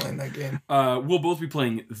both be playing that game. We'll both be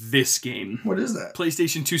playing this game. What is that?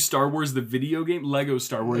 PlayStation 2 Star Wars, the video game. Lego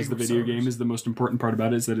Star Wars, the video game, is the most important part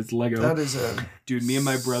about it, is that it's Lego. That is Dude, me and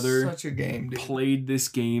my brother such a game, dude. Played this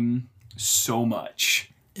game so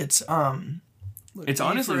much. It's it's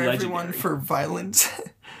honestly for legendary. Everyone for violence.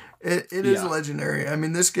 it is legendary. I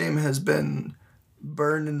mean, this game has been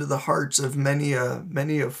burned into the hearts of many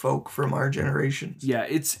a folk from our generations. Yeah,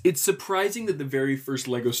 it's surprising that the very first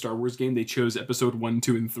Lego Star Wars game they chose episode 1,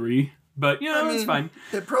 2, and 3. But it's fine.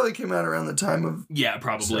 It probably came out around the time of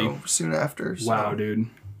probably so soon after. So. Wow, dude,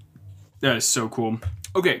 that is so cool.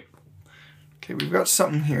 Okay, we've got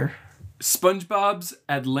something here. SpongeBob's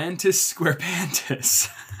Atlantis SquarePantis.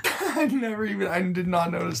 I did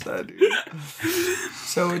not notice that, dude.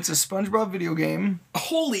 So it's a SpongeBob video game.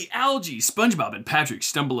 Holy algae! SpongeBob and Patrick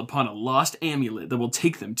stumble upon a lost amulet that will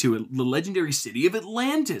take them to the legendary city of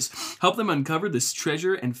Atlantis. Help them uncover this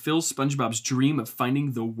treasure and fill SpongeBob's dream of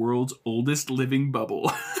finding the world's oldest living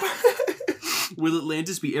bubble. Will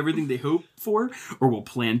Atlantis be everything they hope for, or will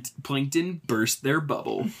Plankton burst their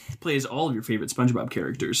bubble? Play as all of your favorite SpongeBob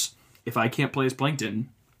characters. If I can't play as Plankton,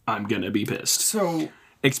 I'm gonna be pissed. So...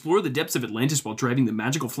 Explore the depths of Atlantis while driving the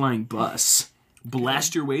magical flying bus.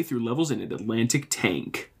 Blast your way through levels in an Atlantic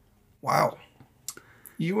tank. Wow.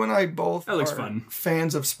 You and I both that looks are fun.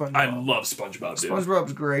 Fans of SpongeBob. I love SpongeBob, dude.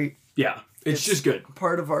 SpongeBob's great. Yeah, it's just good.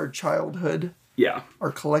 Part of our childhood. Yeah.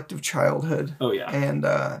 Our collective childhood. Oh, yeah. And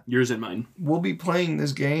yours and mine. We'll be playing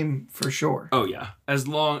this game for sure. Oh, yeah. As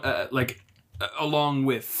long, along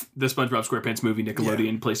with the SpongeBob SquarePants movie,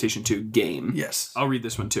 Nickelodeon, PlayStation 2 game. Yes. I'll read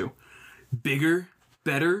this one, too. Bigger,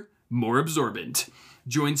 better, more absorbent.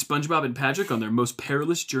 Join SpongeBob and Patrick on their most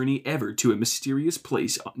perilous journey ever to a mysterious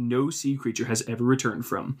place no sea creature has ever returned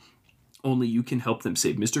from. Only you can help them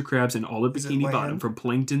save Mr. Krabs and all of Bikini Bottom from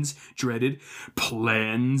Plankton's dreaded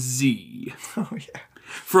Plan Z. Oh, yeah.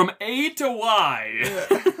 From A to Y. Yeah.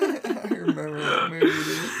 I remember that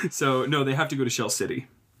movie. So, no, they have to go to Shell City.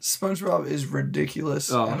 SpongeBob is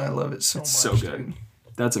ridiculous, and I love it so much. It's so good. Dude.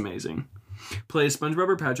 That's amazing. Play as SpongeBob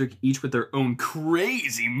or Patrick, each with their own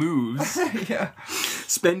crazy moves. Yeah.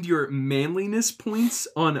 Spend your manliness points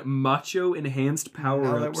on macho enhanced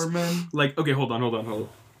power-ups. Now that we're men. Like, okay, hold on.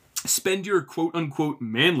 Spend your quote-unquote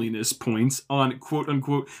manliness points on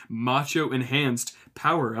quote-unquote macho enhanced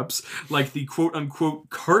power-ups, like the quote-unquote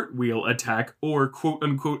cartwheel attack or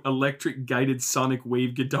quote-unquote electric guided sonic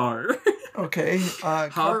wave guitar. Okay.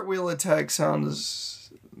 Cartwheel attack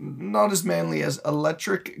sounds... not as manly as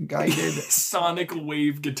electric guided sonic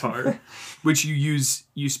wave guitar, which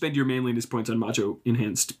you spend your manliness points on macho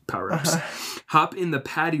enhanced power-ups. Hop in the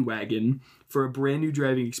paddy wagon for a brand new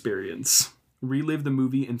driving experience. Relive the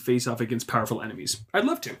movie and face off against powerful enemies. I'd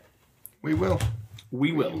love to. We will.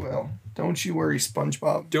 We will. Don't you worry,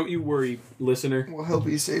 SpongeBob. Don't you worry, listener. We'll help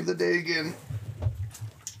you save the day again.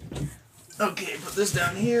 Okay, put this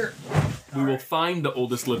down here. We will find the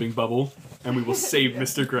oldest living bubble, and we will save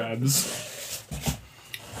Mr. Krabs.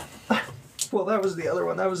 Well, that was the other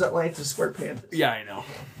one. That was Atlantis SquarePantis. Yeah, I know.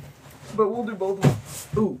 But we'll do both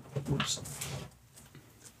of them. Ooh, whoops.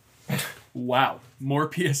 Wow, more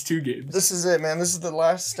PS2 games. This is it, man. This is the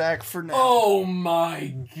last stack for now. Oh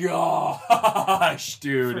my gosh,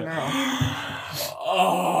 dude. For now.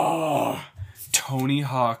 Oh, Tony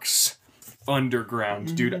Hawk's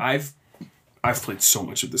Underground, dude. I've played so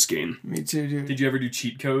much of this game. Me too, dude. Did you ever do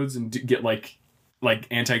cheat codes and get like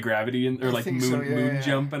anti-gravity and or like moon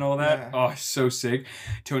jump and all that? Yeah. Oh, so sick.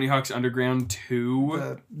 Tony Hawk's Underground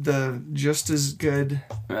 2. The just as good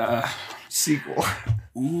sequel.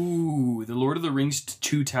 Ooh, The Lord of the Rings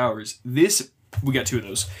 2 Towers. We got 2 of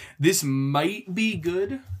those. This might be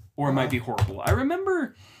good or it might be horrible. I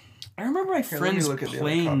remember my friends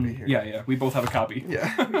playing. Yeah, we both have a copy.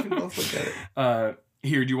 Yeah, we can both look at it.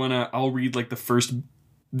 Here, do you want to... I'll read like the first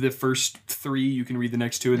 3. You can read the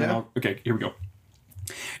next 2 and then Okay, here we go.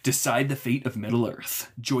 Decide the fate of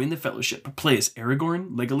Middle-earth. Join the Fellowship. Play as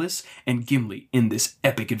Aragorn, Legolas, and Gimli in this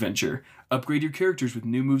epic adventure. Upgrade your characters with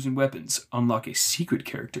new moves and weapons. Unlock a secret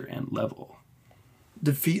character and level.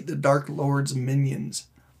 Defeat the Dark Lord's minions.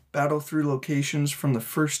 Battle through locations from the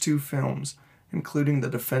first 2 films, including the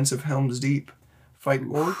Defense of Helm's Deep. Fight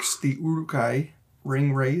orcs, the Uruk-hai,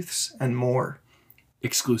 ring wraiths, and more.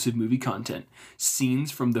 Exclusive movie content.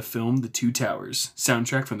 Scenes from the film The Two Towers.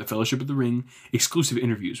 Soundtrack from The Fellowship of the Ring. Exclusive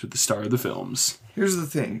interviews with the star of the films. Here's the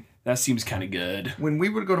thing. That seems kind of good. When we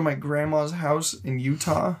would go to my grandma's house in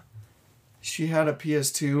Utah, she had a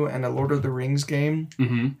PS2 and a Lord of the Rings game.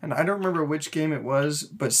 Mm-hmm. And I don't remember which game it was,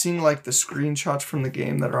 but seeing like the screenshots from the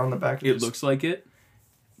game that are on the back of it looks like it.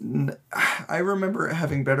 I remember it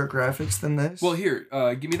having better graphics than this. Well, here,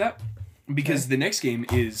 give me that. Because the next game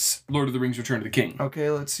is Lord of the Rings Return of the King. Okay,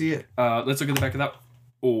 let's see it. Let's look at the back of that.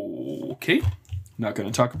 Okay. Not going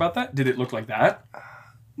to talk about that. Did it look like that?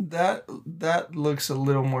 That looks a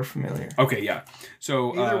little more familiar. Okay, yeah.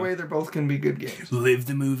 So either way, they're both going to be good games. Live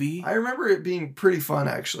the movie. I remember it being pretty fun,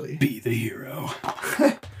 actually. Be the hero.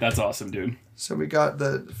 That's awesome, dude. So we got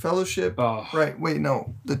the Fellowship. Oh. Right, wait,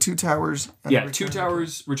 no. The Two Towers. And Two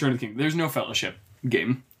Towers, Return of the King. There's no Fellowship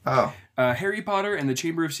game. Oh. Harry Potter and the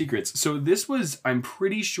Chamber of Secrets. So this was, I'm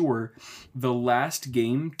pretty sure, the last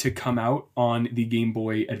game to come out on the Game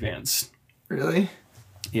Boy Advance. Really?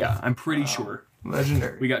 Yeah, I'm pretty sure.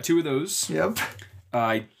 Legendary. We got 2 of those. Yep.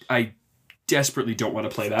 I desperately don't want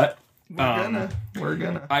to play that. We're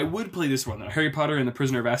gonna. I would play this one though. Harry Potter and the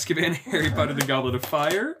Prisoner of Azkaban. Harry Potter the Goblet of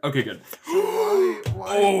Fire. Okay, good.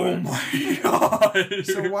 Oh my god.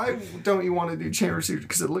 So why don't you want to do Chamber of Secrets?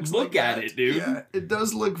 Because it looks Look like at that. it, dude. Yeah, it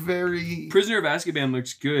does look very... Prisoner of Azkaban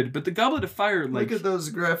looks good, but the Goblet of Fire, like... Look at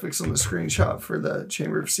those graphics on the screenshot for the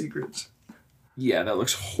Chamber of Secrets. Yeah, that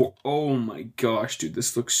looks... Oh my gosh, dude.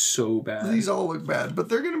 This looks so bad. These all look bad, but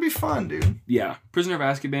they're going to be fun, dude. Yeah. Prisoner of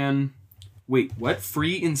Azkaban... Wait, what?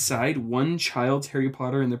 Free inside one child's Harry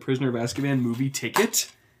Potter and the Prisoner of Azkaban movie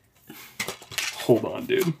ticket? Hold on,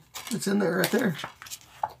 dude. It's in there right there.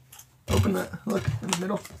 Open that. Look, in the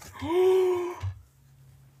middle.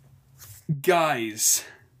 Guys.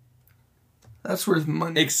 That's worth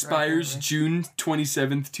money. Expires right June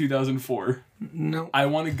 27th, 2004. No. I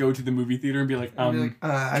want to go to the movie theater and be like,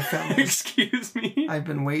 I found this. Excuse me. I've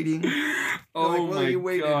been waiting. Oh my you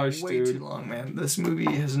waited gosh, way dude. too long, man. This movie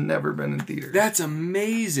has never been in theaters. That's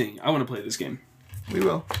amazing. I want to play this game. We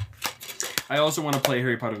will. I also want to play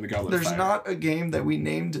Harry Potter and the Goblet of Fire. There's not a game that we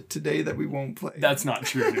named today that we won't play. That's not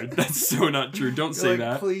true, dude. That's so not true. Don't say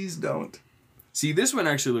that. Please don't. See, this one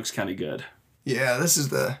actually looks kind of good. Yeah, this is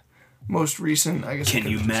the most recent, I guess. Can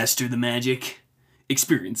you master the magic?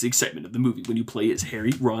 Experience the excitement of the movie when you play as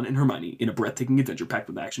Harry, Ron, and Hermione in a breathtaking adventure packed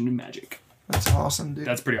with action and magic. That's awesome, dude.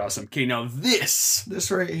 That's pretty awesome. Okay, now this. This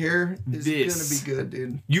right here is gonna be good,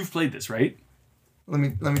 dude. You've played this, right? Let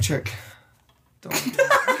me check. Don't look at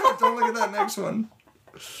that. Don't look at that next one.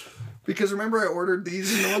 Because remember I ordered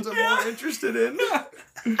these and the ones I'm more interested in.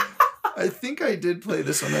 I think I did play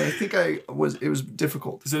this one. I think it was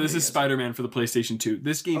difficult. So this is Spider-Man for the PlayStation 2.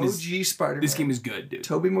 This game is OG Spider-Man. This game is good, dude.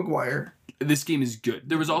 Tobey Maguire. This game is good.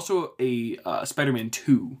 There was also a Spider-Man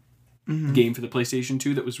 2 game for the PlayStation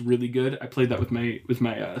 2 that was really good. I played that with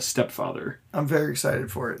my stepfather. I'm very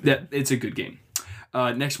excited for it. It's a good game.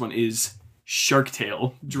 Next one is Shark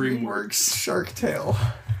Tale. DreamWorks. Shark Tale.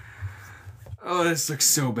 Oh, this looks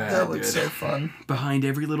so bad. That looks so fun. Behind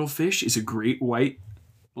every little fish is a great white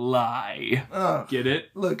lie. Get it?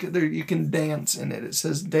 Look, there you can dance in it. It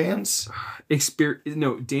says dance.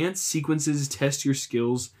 Dance sequences test your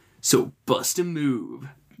skills, so bust a move.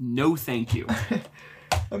 No thank you.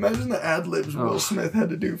 Imagine the ad-libs Will Smith had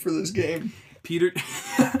to do for this game. Peter,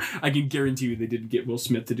 I can guarantee you they didn't get Will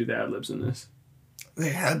Smith to do the ad-libs in this.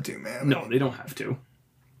 They had to, man. No, they don't have to.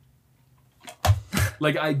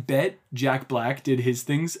 Like, I bet Jack Black did his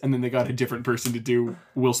things, and then they got a different person to do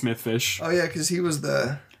Will Smith fish. Oh, yeah, because he was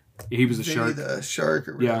the shark. The shark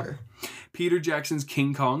or whatever. Yeah. Peter Jackson's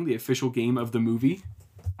King Kong, the official game of the movie.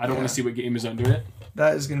 I don't want to see what game is under it.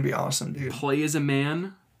 That is going to be awesome, dude. Play as a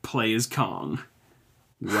man, play as Kong.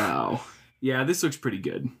 Wow. Yeah, this looks pretty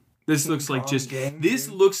good. This looks like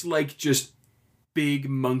looks like just big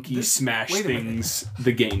monkey smash things.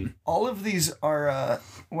 The game. All of these are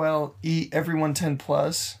everyone 10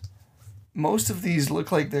 plus. Most of these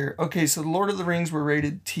look like they're okay. So Lord of the Rings were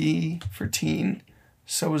rated T for teen.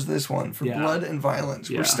 So was this one for blood and violence.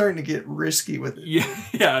 Yeah. We're starting to get risky with it.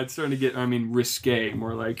 Yeah, it's starting to get. Risque.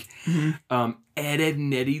 More like Ed, Edd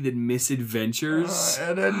n Eddy the Misadventures.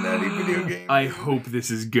 Ed, Edd n Eddy video game. I hope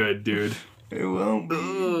this is good, dude. It won't be.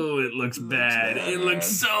 Oh, it looks bad. It looks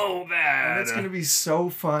so bad. And it's gonna be so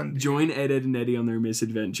fun. Dude. Join Ed, Edd n Eddy on their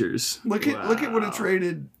misadventures. Look at what it's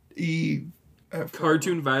rated E.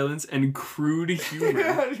 Cartoon violence and crude humor.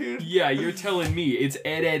 Yeah, dude. Yeah, you're telling me it's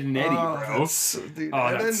Ed, Edd n Eddy, bro. Dude,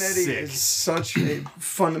 Ed, Edd n Eddy is such a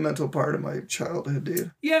fundamental part of my childhood,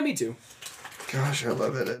 dude. Yeah, me too. Gosh, I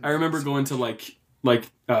love it. I remember going to one,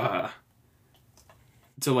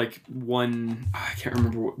 I can't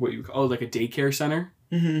remember what you call it, like a daycare center.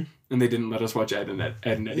 Mm-hmm. And they didn't let us watch Ed, Edd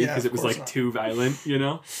n Eddy because it was too violent, you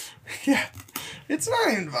know? Yeah. It's not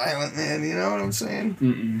even violent, man. You know what I'm saying?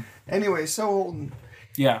 Mm-mm. Anyway, so Holden.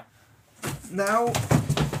 Yeah. Now,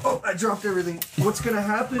 I dropped everything. What's going to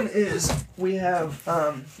happen is we have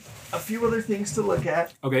a few other things to look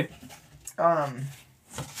at. Okay.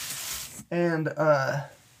 And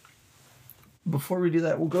before we do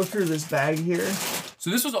that, we'll go through this bag here. So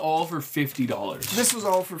this was all for $50. This was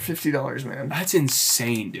all for $50, man. That's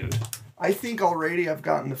insane, dude. I think already I've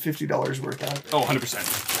gotten the $50 worth out of it. Oh,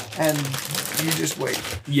 100%. And you just wait.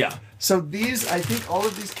 Yeah. So these, I think all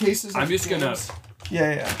of these cases are games.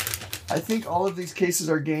 Yeah. I think all of these cases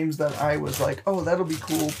are games that I was like, oh, that'll be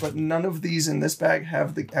cool, but none of these in this bag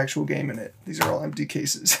have the actual game in it. These are all empty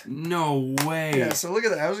cases. No way. Yeah, so look at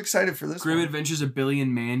that. I was excited for this Grim Adventures of Billy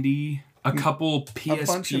and Mandy. A couple PSP a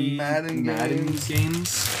bunch of Madden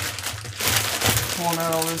games. Pulling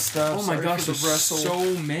out all this stuff. Oh my gosh, there's so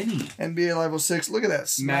many. NBA Live 06. Look at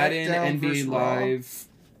that. Madden, NBA Live.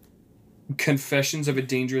 Confessions of a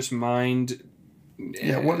Dangerous Mind.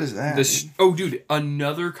 Yeah, what is that? Dude,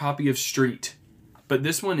 another copy of Street. But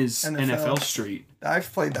this one is NFL Street.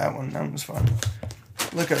 I've played that one. That one was fun.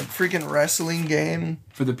 Look, a freaking wrestling game.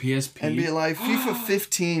 For the PSP. NBA Live. FIFA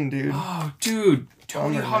 15, dude. Oh, dude.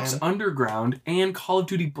 Tony Bummer, Hawk's man. Underground and Call of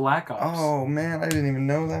Duty Black Ops. Oh, man. I didn't even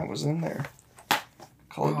know that was in there.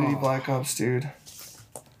 Call of Duty Black Ops, dude.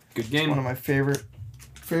 Good game. It's one of my favorite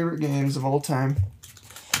games of all time.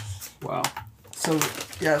 Wow. So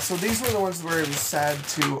these were the ones where it was sad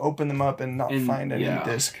to open them up and not find any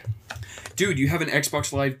disc. Dude, you have an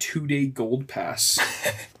Xbox Live 2-day gold pass.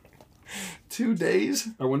 2 days?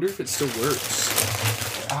 I wonder if it still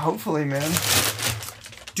works. Hopefully, man.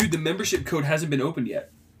 Dude, the membership code hasn't been opened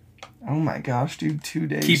yet. Oh my gosh, dude, 2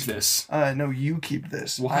 days. Keep this. No, you keep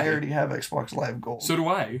this. Why? I already have Xbox Live Gold. So do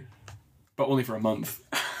I. But only for a month.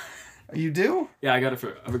 You do? Yeah, I got it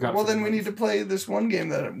for... Well, then we need to play this one game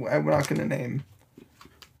that I'm not going to name.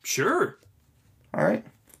 Sure. All right.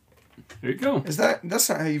 There you go. That's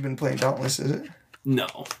not how you've been playing Dauntless, is it?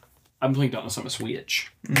 No. I'm playing Dauntless on a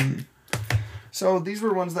Switch. Mm. So these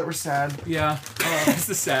were ones that were sad. Yeah. It's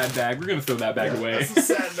the sad bag. We're going to throw that bag away. That's the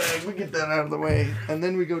sad bag. We get that out of the way. And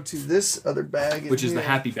then we go to this other bag. Which is the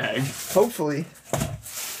happy bag. Hopefully.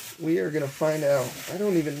 We are going to find out. I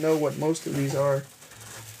don't even know what most of these are.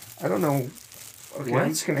 I don't know. Okay, What? I'm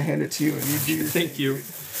just going to hand it to you and you do your Thank thing, you. dude.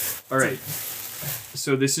 All right.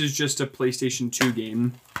 So this is just a PlayStation 2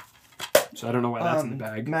 game. So I don't know why that's in the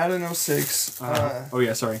bag. Madden 06. Oh,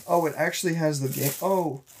 yeah, sorry. Oh, it actually has the game.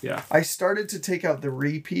 Oh. Yeah. I started to take out the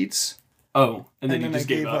repeats. Oh, and then you I just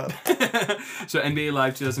gave up. So NBA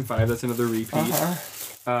Live 2005, that's another repeat.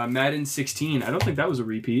 Madden 16, I don't think that was a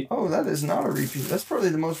repeat. Oh, that is not a repeat. That's probably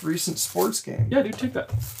the most recent sports game. Yeah, dude, take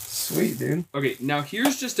that. Sweet, dude. Okay, now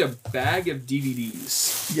here's just a bag of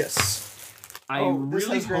DVDs. Yes. This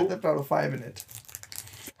has Grand Theft Auto 5 in it.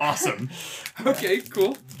 Awesome. Okay,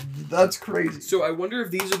 cool. That's crazy. So I wonder if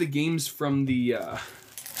these are the games from the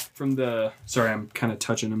sorry, I'm kind of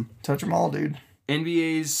touching them. Touch them all, dude.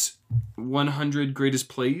 NBA's 100 Greatest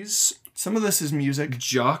Plays. Some of this is music.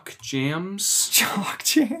 Jock Jams. Jock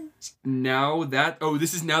Jams.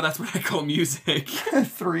 That's what I call music.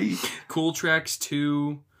 3. Cool Tracks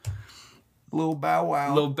 2. Lil Bow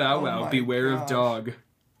Wow. Oh Beware of Dog.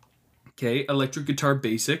 Okay, Electric Guitar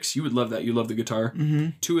Basics. You would love that. You love the guitar. Mm-hmm.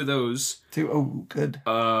 2 of those. 2. Oh, good.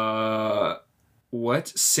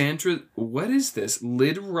 What? What is this?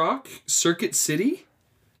 Lid Rock? Circuit City?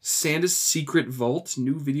 Santa's Secret Vault?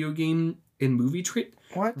 New video game and movie trade?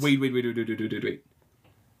 What? Wait.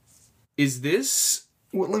 Is this...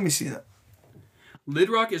 Well, let me see that. Lid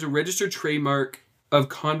Rock is a registered trademark of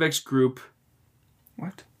Convex Group.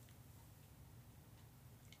 What?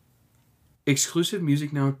 Exclusive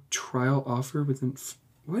Music Now trial offer within...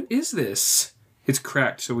 What is this? It's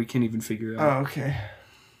cracked, so we can't even figure it out. Oh, okay.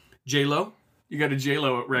 J-Lo? You got a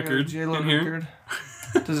J-Lo record J-Lo in record.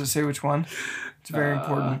 here? Does it say which one? It's very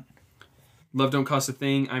important. Love Don't Cost a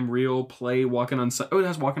Thing, I'm Real, Play, Walking on Sun... Oh, it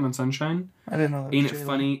has Walking on Sunshine? I didn't know that. Ain't It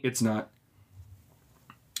Funny? It's not.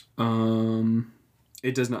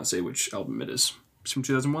 It does not say which album it is. It's from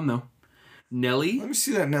 2001, though. Nelly? Let me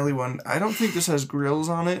see that Nelly one. I don't think this has Grills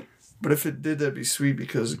on it, but if it did, that'd be sweet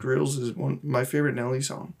because Grills is my favorite Nelly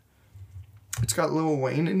song. It's got Lil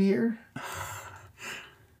Wayne in here.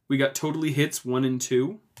 We got Totally Hits 1 and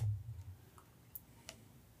 2.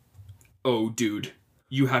 Oh, dude.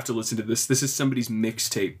 You have to listen to this. This is somebody's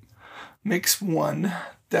mixtape. Mix 1.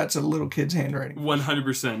 That's a little kid's handwriting.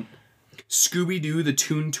 100%. Scooby-Doo, The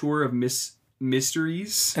Toon Tour of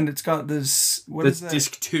Mysteries. And it's got this... That's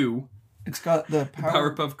disc 2. It's got the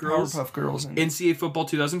Powerpuff Girls. Powerpuff Girls in it. NCAA Football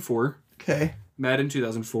 2004. Okay. Madden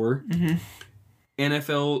 2004. Mm-hmm.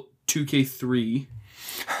 NFL 2K3.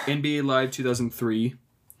 NBA Live 2003.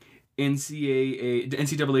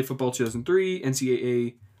 NCAA Football 2003.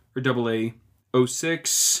 NCAA or AA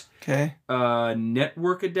 06. Okay.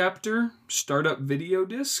 Network Adapter. Startup Video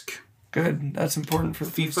Disc. Good. That's important for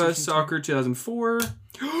the FIFA Soccer 2004.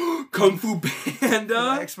 Kung Fu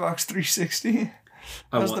Panda. Xbox 360.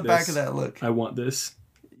 How's the back of that look? I want this.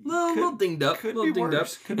 Little dinged up.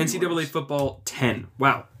 NCAA Football 10.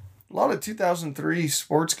 Wow. A lot of 2003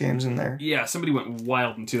 sports games in there. Yeah, somebody went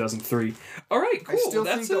wild in 2003. All right, cool. I still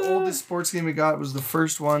think the oldest sports game we got was the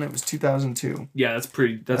first one. It was 2002. Yeah, that's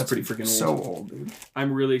pretty freaking old. So old, dude.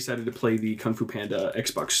 I'm really excited to play the Kung Fu Panda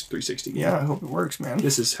Xbox 360 game. Yeah, I hope it works, man.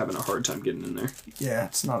 This is having a hard time getting in there. Yeah,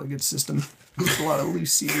 it's not a good system. There's a lot of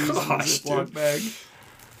loose CDs in the Ziploc bag.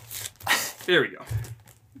 There we go.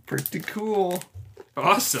 Pretty cool.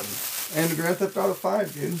 Awesome. And Grand Theft Auto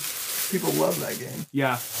 5, dude. People love that game.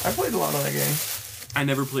 Yeah. I played a lot of that game. I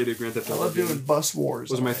never played a Grand Theft I Auto love game. doing bus wars.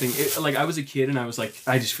 Was my thing. Like, I was a kid and I was like,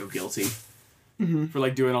 I just feel guilty for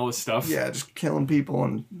like doing all this stuff. Yeah, just killing people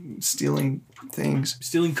and stealing things.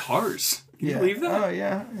 Stealing cars. Can you believe that? Oh,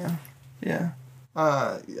 yeah.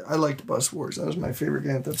 I liked Bus Wars. That was my favorite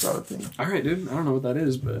Grand Theft Auto thing. All right, dude. I don't know what that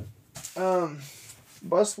is, but...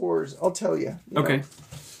 Bus Wars, I'll tell you. Okay. Know.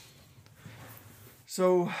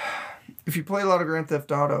 So, if you play a lot of Grand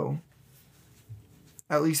Theft Auto,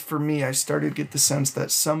 at least for me, I started to get the sense that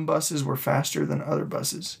some buses were faster than other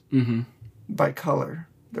buses. Mm-hmm. By color.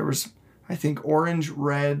 There was, I think, orange,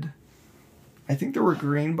 red. I think there were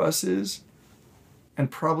green buses. And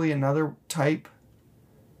probably another type.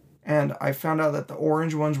 And I found out that the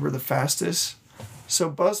orange ones were the fastest. So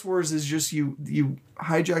Bus Wars is just you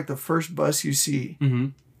hijack the first bus you see. Mm-hmm.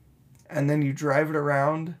 And then you drive it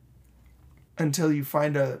around until you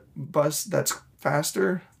find a bus that's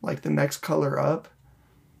faster, like the next color up.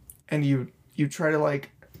 And you try to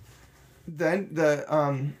like... Then the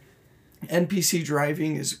NPC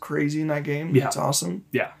driving is crazy in that game. Yeah. It's awesome.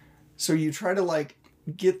 Yeah. So you try to like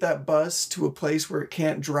get that bus to a place where it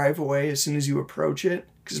can't drive away as soon as you approach it,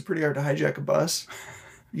 because it's pretty hard to hijack a bus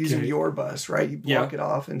using your bus, right? You block it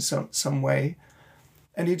off in some way,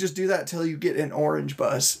 and you just do that till you get an orange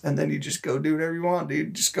bus, and then you just go do whatever you want,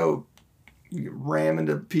 dude. Just go ram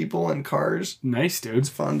into people and cars. Nice, dude. It's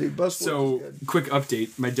fun, dude. Bus so Wars is good. quick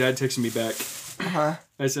update. My dad texted me back.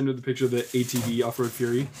 I sent him the picture of the ATV Off-Road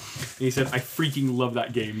Fury, and he said, I freaking love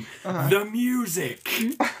that game. The music!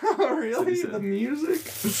 Really? The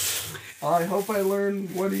music? I hope I learn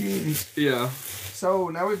what he means. Yeah. So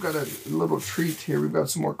now we've got a little treat here. We've got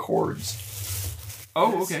some more cords.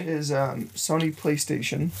 Oh, okay. This is Sony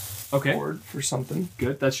PlayStation cord for something.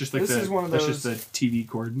 Good. That's just like is one of that's those, just the TV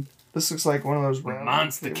cord. This looks like one of those round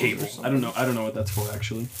monster cable. I don't know what that's for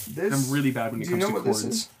actually. I'm really bad when it comes to cords. This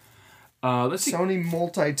is? Let's see. Sony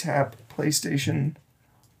multi-tap PlayStation.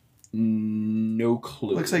 No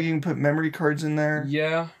clue. Looks like you can put memory cards in there.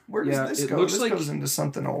 Yeah. Where does this go? This goes into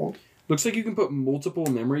something old. Looks like you can put multiple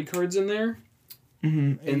memory cards in there.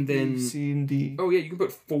 Mm-hmm. And then C and D. Oh yeah, you can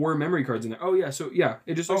put 4 memory cards in there. Oh yeah, so yeah,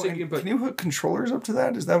 it just looks like you can put. Can you hook controllers up to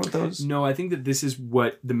that? Is that what those? No, I think that this is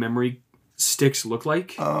what the memory sticks look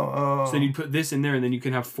like. Oh. So then you put this in there, and then you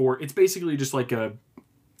can have 4. It's basically just like a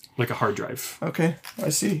hard drive. Okay, I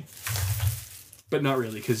see. But not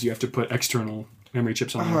really, because you have to put external memory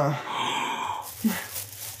chips on there.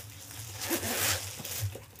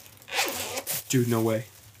 Dude, no way.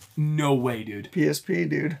 No way, dude. PSP,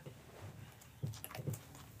 dude.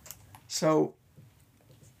 So,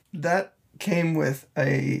 that came with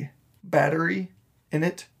a battery in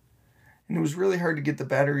it, and it was really hard to get the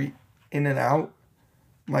battery in and out.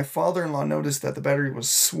 My father-in-law noticed that the battery was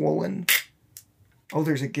swollen. Oh,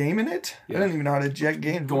 there's a game in it? Yeah. I didn't even know how to eject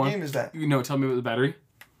games. What game is that? No, tell me about the battery.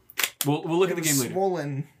 We'll look at the game later.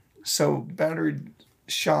 Swollen, so battery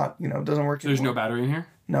shot, doesn't work. So there's no battery in here?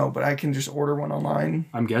 No, but I can just order one online.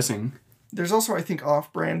 I'm guessing. There's also, I think,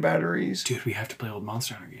 off-brand batteries. Dude, we have to play old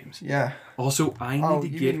Monster Hunter games. Yeah. Also, I need to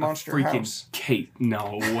get a freaking House. Kate.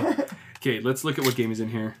 No. Okay, let's look at what game is in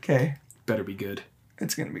here. Okay. Better be good.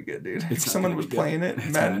 It's gonna be good, dude. If someone was playing it,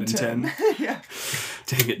 Madden 10. Yeah.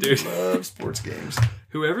 Dang it, dude. Love sports games.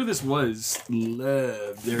 Whoever this was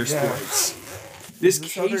loved their sports. This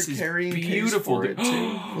case is beautiful. Case for it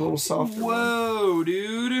too. A little softer. Whoa,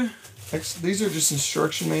 dude. These are just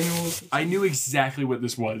instruction manuals. I knew exactly what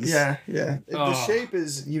this was. Yeah. The shape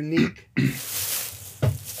is unique. Okay,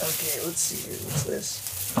 let's see here. What's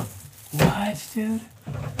this? What, dude?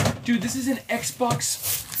 Dude, this is an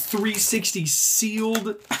Xbox 360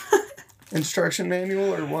 sealed instruction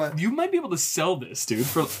manual or what? You might be able to sell this, dude.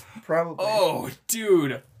 Probably. Oh,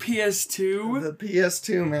 dude, PS2. The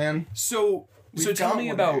PS2, man. So tell me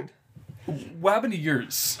about what happened to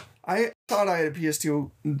yours. I thought I had a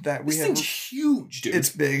PS2 that we this had. Thing's huge, dude. It's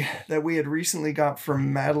big. That we had recently got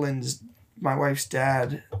from my wife's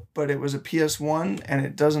dad, but it was a PS1 and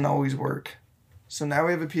it doesn't always work. So now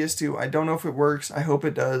we have a PS2. I don't know if it works. I hope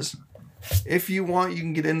it does. If you want, you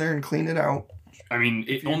can get in there and clean it out. I mean,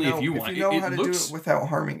 if you want. If you know how to do it without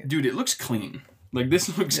harming it. Dude, it looks clean. Like,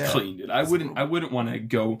 this looks clean, dude. I wouldn't want to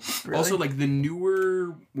go. Really? Also, like, the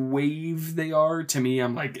newer wave they are, to me,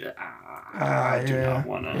 I'm like, I do not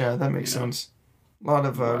want to. Yeah, that makes sense. A lot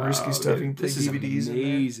of risky stuff. You can play DVDs. Is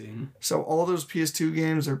amazing. In there. So all those PS2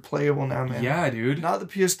 games are playable now, man. Yeah, dude. Not the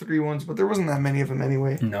PS3 ones, but there wasn't that many of them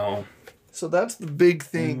anyway. No. So that's the big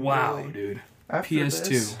thing. Wow, really. dude. After PS2.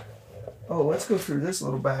 This, let's go through this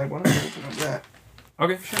little bag. Why don't we open up that?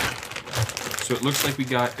 Okay, sure. So it looks like we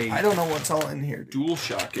got a... I don't know what's all in here, dude.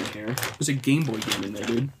 DualShock in here. There's a Game Boy game in there,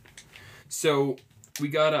 dude. So We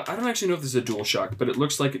got a, I don't actually know if this is a DualShock, but it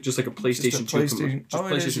looks like it just like a PlayStation 2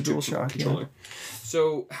 it is a DualShock controller. Yeah.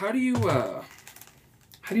 So how do you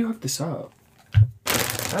hook this up?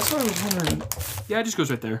 That's what I was wondering. Yeah, it just goes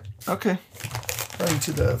right there. Okay. Right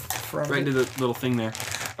into the front. Right into the little thing there.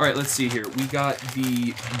 All right, let's see here. We got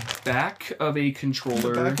the back of a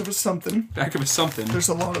controller. The back of a something. Back of a something. There's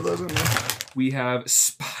a lot of those in there. We have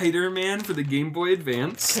Spider-Man for the Game Boy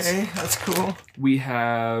Advance. Okay, that's cool. We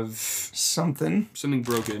have something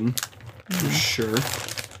broken, for sure.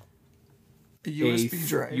 A USB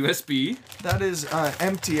drive. USB. That is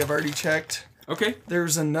empty. I've already checked. Okay.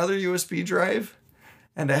 There's another USB drive,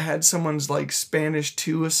 and it had someone's like Spanish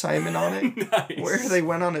 2 assignment on it, Nice. Where they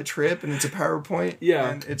went on a trip, and it's a PowerPoint. Yeah.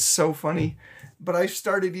 And it's so funny. But I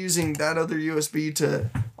started using that other USB to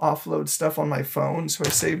offload stuff on my phone, so I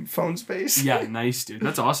save phone space. Yeah, nice, dude.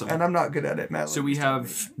 That's awesome. And I'm not good at it, Matt. So we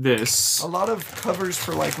have this. A lot of covers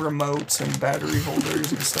for like remotes and battery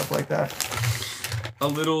holders and stuff like that. A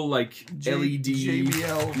little like LED.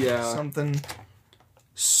 JBL something.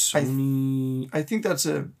 Sony. I think that's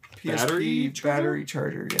a PSP battery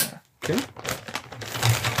charger, yeah. Okay.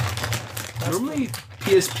 Normally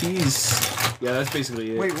PSPs. Yeah, that's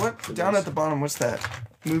basically it. Wait, what? Down at the bottom, what's that?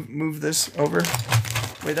 Move this over.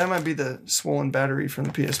 Wait, that might be the swollen battery from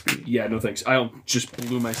the PSP. Yeah, no thanks. I just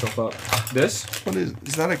blew myself up. This? What is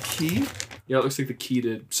that a key? Yeah, it looks like the key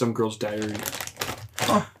to some girl's diary.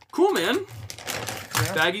 Huh. Cool, man.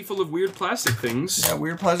 Yeah. Baggie full of weird plastic things. Yeah,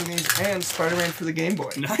 weird plastic things and Spider-Man for the Game Boy.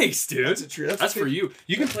 Nice, dude. That's for you.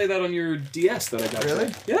 You can play that on your DS that I got.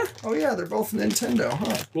 Really? Yeah. Oh yeah, they're both Nintendo,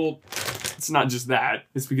 huh? Well, it's not just that.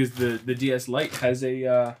 It's because the DS Lite has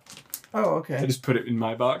a... Oh, okay. I just put it in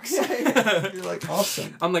my box. Yeah. You're like,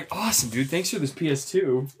 awesome. I'm like, awesome, dude. Thanks for this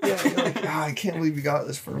PS2. Yeah, you're like, I can't believe you got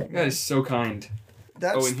this for me. That is so kind.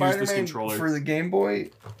 That and here's this Spider-Man controller. for the Game Boy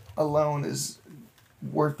alone is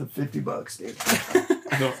worth the $50, dude.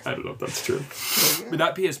 I don't know if that's true. But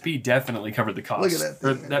that PSP definitely covered the cost. Look at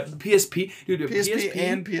that thing, That PSP, dude. PSP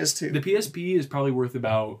and PS2. The PSP is probably worth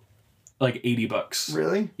about like $80.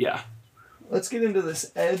 Really? Yeah. Let's get into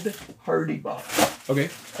this Ed Hardy box. Okay.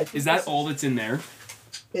 Is that all that's in there?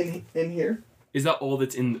 In here? Is that all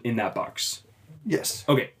that's in that box? Yes.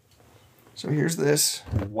 Okay. So here's this.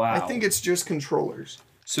 Wow. I think it's just controllers.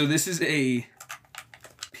 So this is a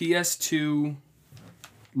PS2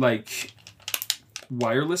 like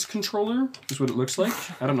wireless controller is what it looks like.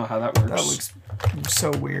 I don't know how that works. That looks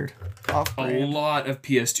so weird. A lot of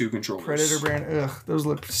PS2 controllers. Predator brand. Ugh, those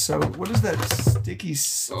look so... What is that sticky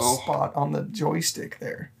spot on the joystick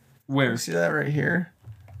there? Where? You see that right here?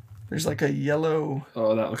 There's like a yellow...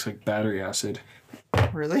 Oh, that looks like battery acid.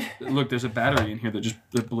 Really? Look, there's a battery in here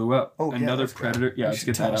that blew up. Oh, another yeah, Predator. Good. Yeah, let's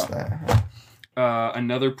get that out.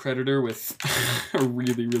 Another Predator with a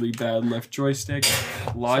really, really bad left joystick.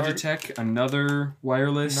 Logitech, another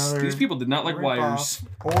wireless. These people did not like wires.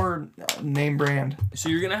 Or name brand. So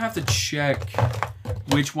you're going to have to check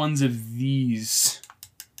which ones of these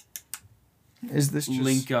is this just...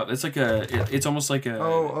 link up. It's like it's almost like a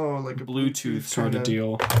like a Bluetooth sort of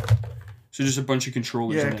deal. So just a bunch of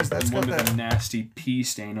controllers in it. And one with a nasty pee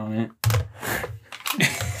stain on it.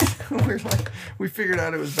 we figured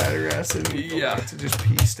out it was battery acid. And yeah. To just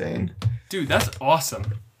pee stain. Dude, that's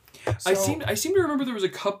awesome. So, I seem to remember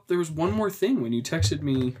there was one more thing when you texted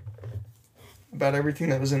me about everything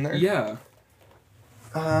that was in there. Yeah.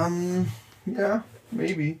 Yeah,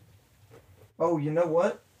 maybe. Oh, you know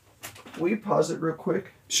what? Will you pause it real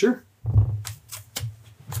quick? Sure.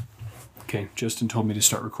 Okay, Justin told me to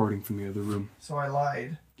start recording from the other room. So I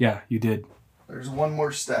lied. Yeah, you did. There's one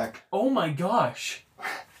more stack. Oh my gosh.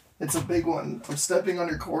 It's a big one. I'm stepping on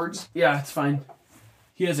your cords. Yeah, it's fine.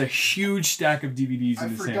 He has a huge stack of DVDs in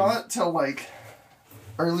his hand. I forgot till like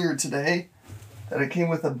earlier today that it came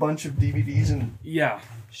with a bunch of DVDs and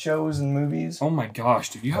shows and movies. Oh my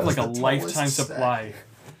gosh, dude. You have like a lifetime supply.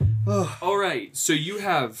 All right, so you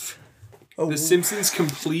have The Simpsons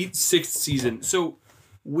complete 6th season. So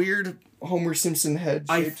weird Homer Simpson head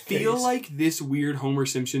shaped I feel case. like this weird Homer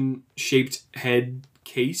Simpson shaped head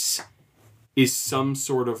case is some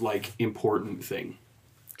sort of like important thing.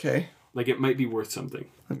 Okay. Like it might be worth something.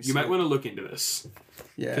 You might want to look into this.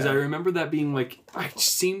 Yeah. Because I remember that being like, I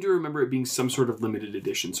seem to remember it being some sort of limited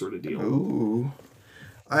edition sort of deal. Ooh.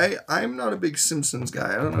 I'm not a big Simpsons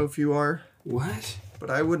guy. I don't know if you are. What? But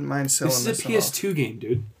I wouldn't mind selling this. This is a PS2 game,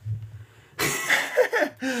 dude.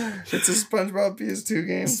 It's a SpongeBob PS2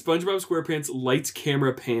 game. SpongeBob SquarePants Lights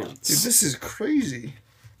Camera Pants. Dude, this is crazy.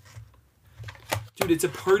 Dude, it's a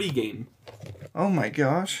party game. Oh my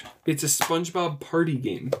gosh. It's a SpongeBob party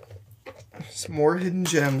game. Some more hidden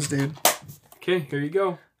gems, dude. Okay, here you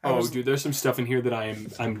go. Dude, there's some stuff in here that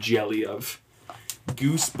I'm jelly of.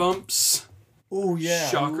 Goosebumps. Oh yeah,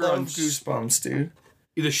 Shocker I love on Goosebumps, dude.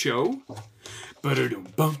 The show.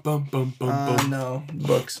 Bum bum bum bum bum. No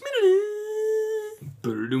books.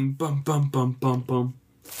 Bum bum bum bum bum.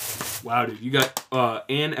 Wow, dude, you got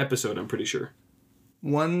an episode. I'm pretty sure.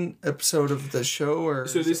 One episode of the show, or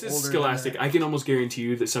so this is Scholastic. I can almost guarantee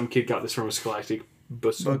you that some kid got this from a Scholastic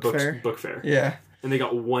book fair. Yeah, and they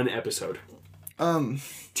got one episode.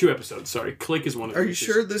 2 episodes. Sorry, Click is one of them. Are you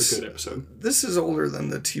sure this good episode? This is older than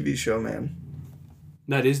the TV show, man?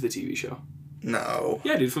 That is the TV show. No.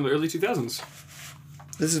 Yeah, dude, from the early 2000s.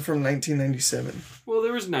 This is from 1997. Well,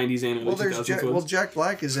 there was 90s and early 2000s. Jack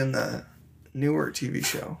Black is in the newer TV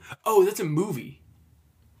show. Oh, that's a movie.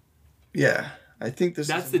 Yeah, I think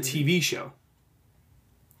that's the TV show.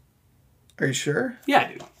 Are you sure?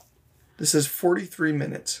 Yeah, dude. This is 43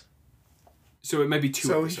 minutes. So it might be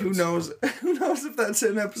 2 episodes. So who knows? Who knows if that's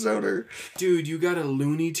an episode or? Dude, you got a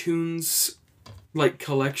Looney Tunes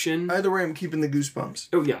collection. Either way, I'm keeping the Goosebumps.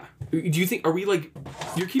 Oh yeah. Do you think? Are we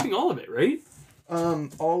You're keeping all of it, right?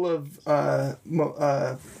 All of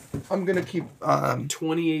I'm gonna keep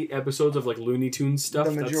 28 episodes of Looney Tunes stuff.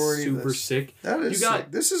 The majority That's super sick. That is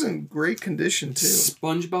sick. This is in great condition too.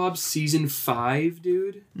 SpongeBob season 5,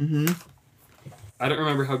 dude. Mm-hmm. I don't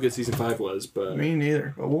remember how good season 5 was, but me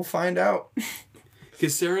neither. But we'll find out.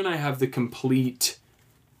 Because Sarah and I have the complete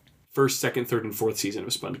first, second, third, and fourth season of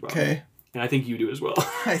SpongeBob. Okay. And I think you do as well.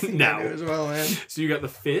 I think I do as well, man. So you got the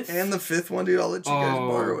 5th? And the 5th one, dude. I'll let you guys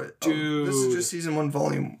borrow it. Dude. This is just season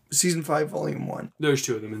 5, volume 1. There's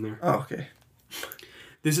 2 of them in there. Oh, okay.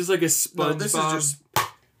 This is like a SpongeBob this is just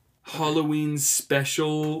Halloween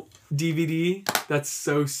special DVD. That's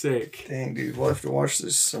so sick. Dang, dude. We'll have to watch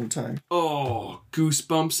this sometime. Oh,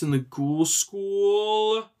 Goosebumps in the Ghoul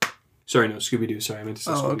School. Sorry, no, Scooby-Doo. Sorry, I meant to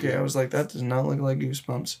say Scooby-Doo. Okay. I was like, that does not look like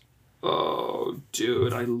Goosebumps. Oh,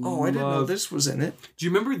 dude, I love... I didn't know this was in it. Do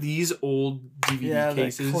you remember these old DVD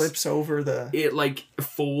cases? Yeah, that clips over the... It,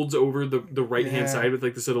 folds over the right-hand side with,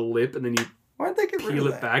 this little lip, and then you Why'd they get rid of peel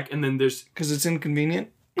that? it back, and then there's... Because it's inconvenient?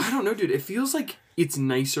 I don't know, dude. It feels like it's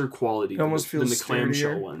nicer quality than the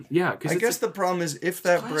clamshell one. Yeah, because I guess the problem is if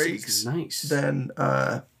that breaks, then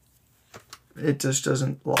it just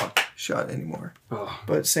doesn't lock shut anymore. Oh.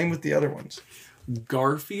 But same with the other ones.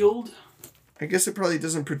 Garfield... I guess it probably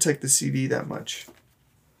doesn't protect the CD that much.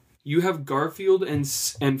 You have Garfield and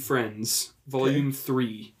Friends, Volume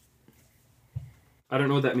 3. I don't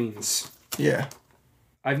know what that means. Yeah.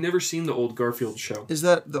 I've never seen the old Garfield show. Is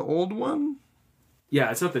that the old one?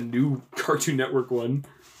 Yeah, it's not the new Cartoon Network one.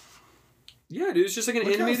 Yeah, dude, it's just like an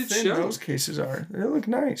animated how thin show. Those cases are. They look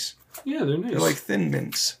nice. Yeah, they're nice. They're like Thin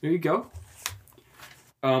Mints. There you go.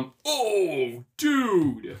 Oh,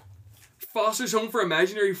 dude. Foster's Home for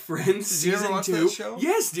Imaginary Friends season 2. That show?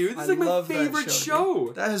 Yes, dude. This is my favorite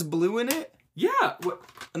show. That has Blue in it? Yeah. What?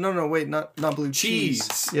 No, wait, not Blue.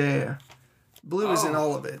 Cheese. Yeah. Blue is in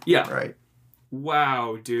all of it. Yeah. Right.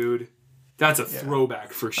 Wow, dude. That's a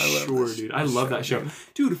throwback for sure, dude. I love that show.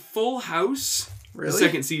 Dude, Full House. Really? The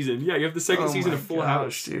second season. Yeah, you have the second season of Full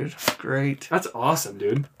House. Dude. Great. That's awesome,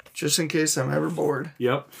 dude. Just in case I'm ever bored.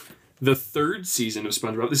 Yep. The 3rd season of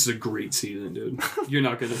SpongeBob. This is a great season, dude. You're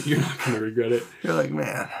not gonna regret it. You're like,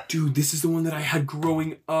 man. Dude, this is the one that I had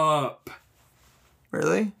growing up.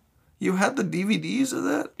 Really? You had the DVDs of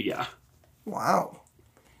that? Yeah. Wow.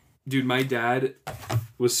 Dude, my dad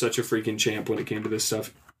was such a freaking champ when it came to this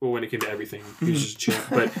stuff. Well, when it came to everything. He was just a champ.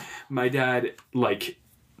 But my dad,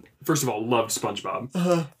 first of all, loved SpongeBob.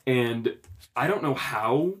 Uh-huh. And I don't know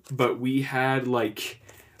how, but we had,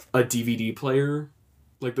 a DVD player.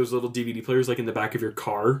 Those little DVD players, in the back of your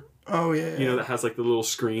car. Oh, yeah. You know, that has, the little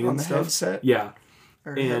screen and stuff. On the headset? Yeah.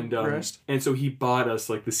 And so he bought us,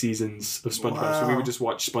 the seasons of SpongeBob. Wow. So we would just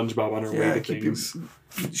watch SpongeBob on our way to things.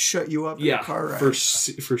 Shut you up in the car ride. For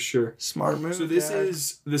sure. Smart move, So this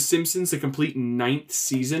is The Simpsons, the complete 9th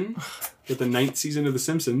season. With the 9th season of The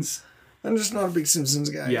Simpsons. I'm just not a big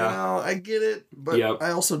Simpsons guy. Yeah. You know, I get it, but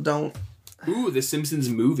I also don't. Ooh, The Simpsons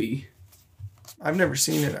movie. I've never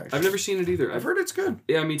seen it, actually. I've never seen it either. I've heard it's good.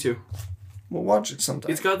 Yeah, me too. We'll watch it sometime.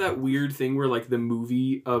 It's got that weird thing where, the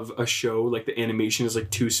movie of a show, the animation is,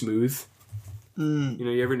 too smooth. Mm. You know,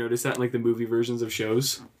 you ever notice that in, the movie versions of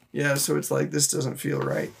shows? Yeah, so it's this doesn't feel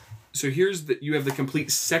right. So you have the complete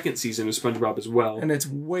 2nd season of SpongeBob as well. And it's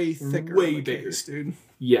way thicker. Way bigger. Case, dude.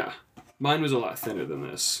 Yeah. Mine was a lot thinner than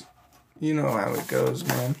this. You know how it goes,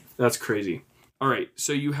 man. That's crazy. All right,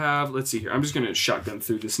 so you have, let's see here. I'm just going to shotgun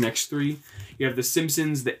through this next 3. You have The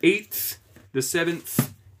Simpsons, the 8th, the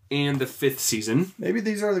 7th, and the 5th season. Maybe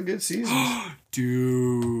these are the good seasons.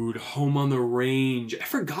 Dude, Home on the Range. I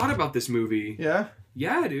forgot about this movie. Yeah?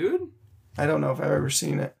 Yeah, dude. I don't know if I've ever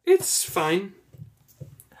seen it. It's fine.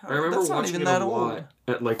 I remember That's not watching even it that a lot old.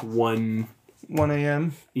 at like 1. 1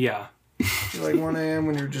 a.m. Yeah. You're like 1 a.m.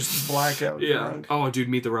 when you're just blackout Yeah. drunk. Oh, dude,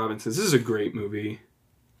 Meet the Robinsons. This is a great movie.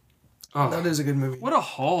 Oh, That is a good movie. what a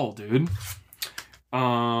haul, dude.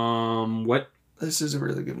 What? This is a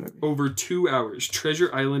really good movie. Over 2 hours.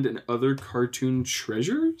 Treasure Island and Other Cartoon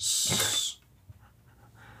Treasures?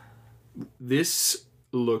 This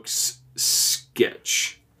looks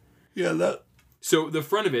sketch. Yeah, that... So the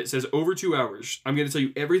front of it says over 2 hours. I'm going to tell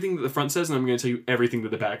you everything that the front says, and I'm going to tell you everything that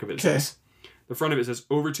the back of it says. The front of it says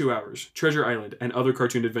over 2 hours. Treasure Island and Other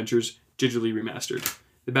Cartoon Adventures digitally remastered.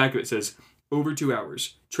 The back of it says over 2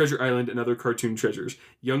 hours. Treasure Island and Other Cartoon Treasures.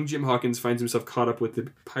 Young Jim Hawkins finds himself caught up with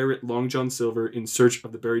the pirate Long John Silver in search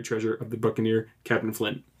of the buried treasure of the buccaneer Captain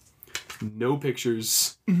Flint. No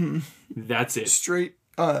pictures. Mm-hmm. That's it. Straight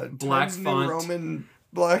black Times New font Roman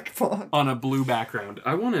black font. on a blue background.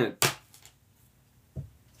 I want to...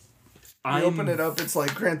 You open it up, it's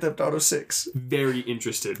like Grand Theft Auto 6. Very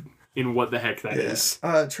interested in what the heck that is.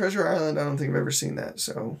 Treasure Island, I don't think I've ever seen that,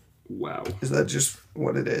 so... Wow. Is that just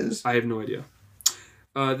what it is? I have no idea.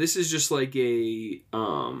 This is just like a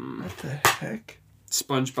What the heck?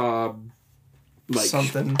 SpongeBob like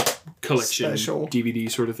something collection special DVD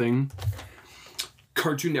sort of thing.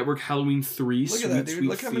 Cartoon Network Halloween 3. Look at that, dude.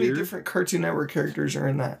 Look how many different Cartoon Network characters are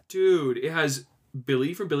in that. Dude, it has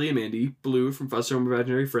Billy from Billy and Mandy, Blue from Foster Home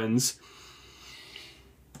Imaginary Friends.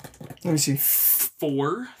 Let me see.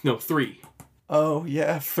 3. Oh,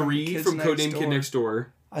 yeah. 3 from Codename Kid Next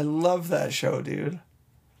Door. I love that show, dude.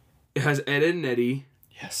 It has Ed, Edd and Eddy.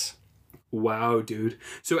 Yes. Wow, dude.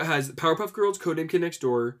 So it has Powerpuff Girls, Codename Kid Next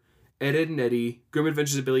Door, Ed, Edd and Eddy, Grim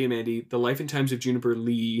Adventures of Billy and Mandy, The Life and Times of Juniper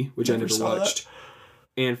Lee, which I never watched,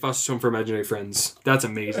 and Foster's Home for Imaginary Friends. That's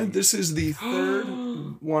amazing. And this is the third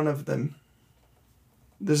one of them.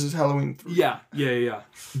 This is Halloween 3. Yeah.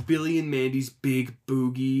 Billy and Mandy's Big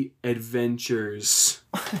Boogie Adventures.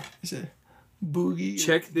 Is it Boogie?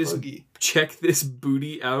 Check this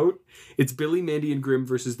booty out. It's Billy, Mandy, and Grim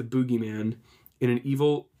versus the Boogeyman in an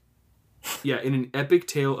epic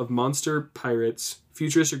tale of monster pirates,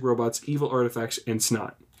 futuristic robots, evil artifacts, and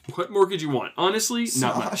snot. What more could you want? Honestly,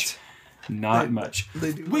 Snot. not much. Not much.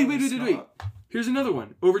 Wait. Here's another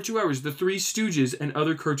one. Over 2 hours. The Three Stooges and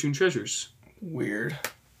Other Cartoon Treasures. Weird.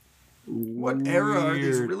 What era are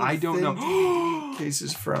these really I don't know. DVD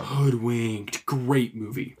cases from? Hoodwinked. Great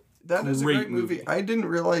movie. That is a great movie. I didn't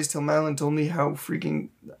realize till Madeline told me how freaking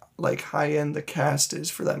like high end the cast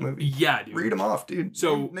is for that movie. Yeah, dude. Read them off, dude.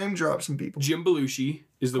 So name drop some people. Jim Belushi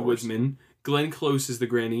is the woodsman. Glenn Close is the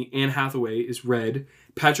granny. Anne Hathaway is Red.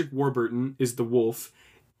 Patrick Warburton is the wolf.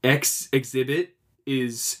 Exhibit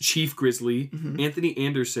is Chief Grizzly. Mm-hmm. Anthony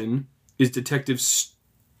Anderson is Detective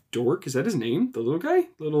Stork. Is that his name? The little guy?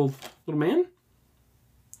 Little man?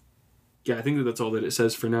 Yeah, I think that's all that it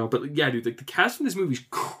says for now. But yeah, dude, like the cast in this movie is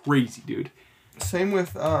crazy, dude. Same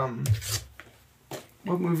with what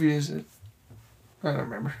movie is it? I don't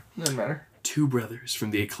remember. Doesn't matter. Two brothers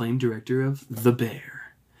from the acclaimed director of The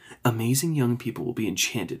Bear. Amazing young people will be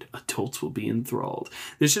enchanted. Adults will be enthralled.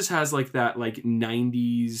 This just has like that like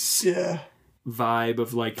 90s vibe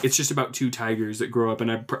of like it's just about two tigers that grow up,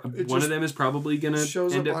 and one of them is probably gonna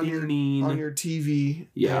end up being mean on your TV.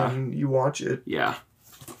 Yeah, and you watch it. Yeah.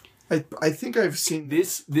 I think I've seen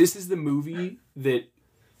this. This is the movie that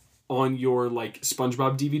on your like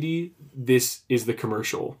SpongeBob DVD. This is the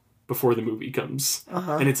commercial before the movie comes,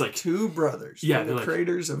 and it's like two brothers. Yeah, the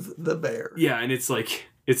creators of The Bear. Yeah, and it's like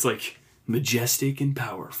majestic and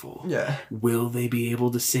powerful. Yeah. Will they be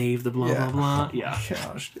able to save the blah blah blah? Yeah.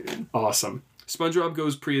 Gosh, dude. Awesome. SpongeBob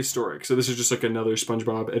goes prehistoric, so this is just like another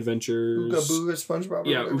SpongeBob Adventures. Ooga Booga SpongeBob.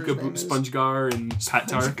 Yeah, Ooga Booga SpongeGar and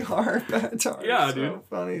Patar. SpongeGar, Patar. Yeah, so dude.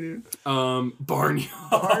 Funny, dude.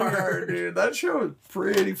 Barnyard, dude. That show is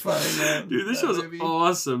pretty funny, man. Dude, this show's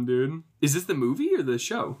awesome, dude. Is this the movie or the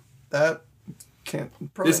show? That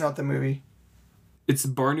probably not the movie. It's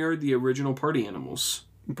Barnyard, the original party animals.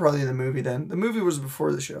 Probably the movie then. The movie was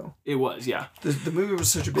before the show. It was, yeah. The movie was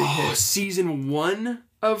such a big hit. Season 1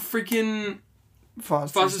 of freaking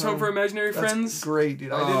Foster's Home for Imaginary Friends. Great,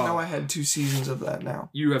 dude. I didn't know I had 2 seasons of that now.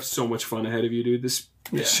 You have so much fun ahead of you, dude. This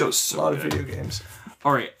show's so good. A lot of video games.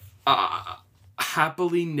 All right.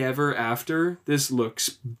 Happily Never After. This looks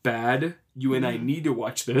bad. You and I need to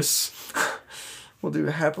watch this. We'll do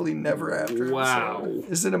Happily Never After. Wow.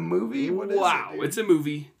 Is it a movie? What is it, it's a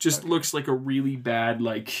movie. Just looks like a really bad,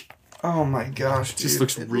 like... Oh my gosh, dude. Just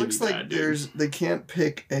looks really looks bad, like dude. They can't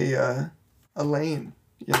pick a lane,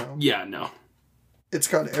 you know? Yeah, no. It's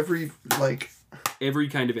got every, like, Every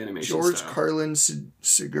kind of animation George style. Carlin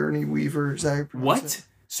Sigourney Weaver. Is that how you pronounce What? it?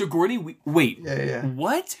 Sigourney Wait. Yeah.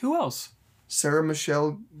 What? Who else? Sarah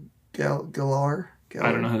Michelle Gellar.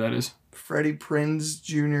 I don't know who that is. Freddie Prinze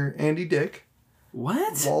Jr., Andy Dick,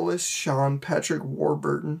 What? Wallace Shawn, Patrick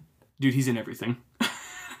Warburton. Dude, he's in everything.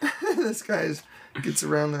 This guy gets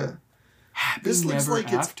around the... This looks Never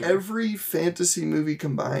like After. it's every fantasy movie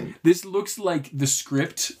combined. This looks like the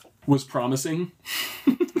script was promising.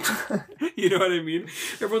 You know what I mean?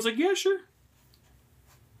 Everyone's like, yeah, sure.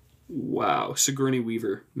 Wow. Sigourney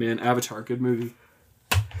Weaver. Man, Avatar, good movie.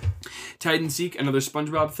 Hide and Seek, another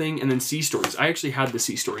SpongeBob thing, and then Sea Stories. I actually had the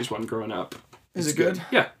Sea Stories one growing up. Is it good?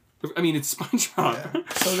 Yeah. I mean, it's SpongeBob. Yeah.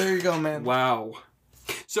 So there you go, man. Wow.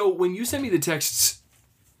 So when you sent me the texts,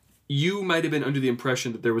 you might have been under the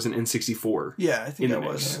impression that there was an N64. Yeah, I think in I the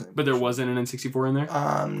was. mix. But there wasn't an N64 in there?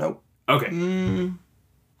 Nope. Okay.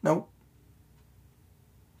 Nope.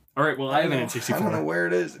 All right, well, I have an N64. I don't know where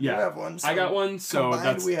it is. Yeah. You have one. So I got one, so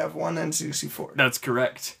combined, we have one N64. That's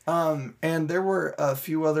correct. And there were a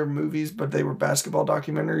few other movies, but they were basketball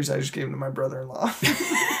documentaries. I just gave them to my brother-in-law.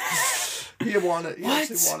 He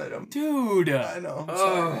actually wanted them. Dude. I know. I'm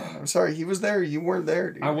sorry, man. I'm sorry. He was there. You weren't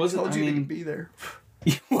there, dude. I wasn't. I told you to be there.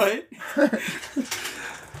 What?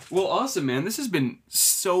 Well, awesome, man. This has been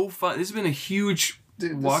so fun. This has been a huge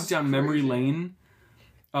walk down memory lane.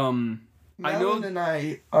 Madeline and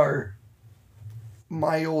I are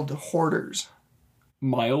mild hoarders.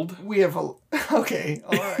 Mild? We have a... Okay,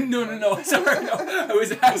 all right. No. Sorry, no. I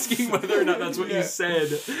was asking whether or not that's what you said.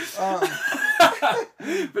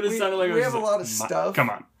 But it sounded like we have a lot of stuff. Come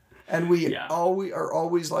on. And we are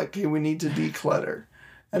always like, hey, we need to declutter.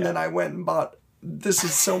 And then I went and bought... This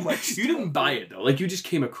is so much stuff. You didn't buy it, though. Like, you just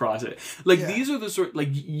came across it. Like, these are the sort... Like,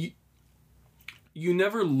 you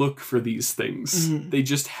never look for these things. Mm-hmm. They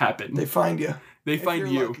just happen. They find you. They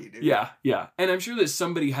find you. Lucky, dude. Yeah. And I'm sure that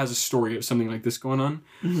somebody has a story of something like this going on.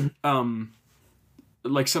 Mm-hmm.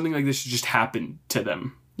 Like something like this just happened to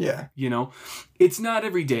them. Yeah. You know? It's not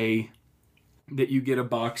every day that you get a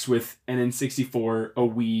box with an N64, a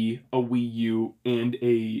Wii, a Wii U, and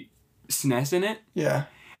a SNES in it. Yeah.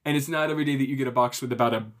 And it's not every day that you get a box with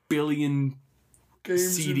about 1 billion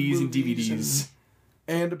games CDs and DVDs.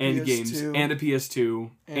 And a PS2. And games. And a PS2.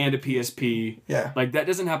 And a PSP. Yeah. Like, that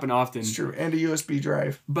doesn't happen often. It's true. And a USB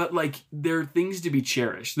drive. But, like, there are things to be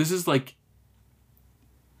cherished. This is, like...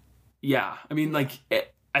 Yeah. I mean, like...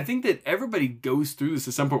 I think that everybody goes through this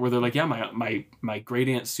at some point where they're like, yeah, my great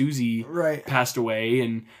aunt Susie passed away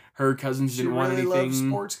and her cousins didn't want anything. She really loves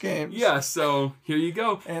sports games. Yeah, so here you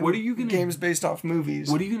go. And what are you gonna games based off movies?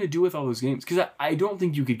 What are you gonna do with all those games? Because I don't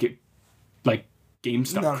think you could get like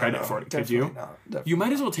GameStop credit for it. Could you? Not, you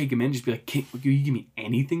might as well take them in. And just be like, can you give me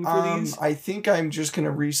anything for these? I think I'm just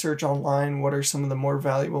gonna research online what are some of the more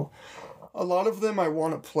valuable. A lot of them I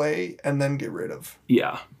want to play and then get rid of.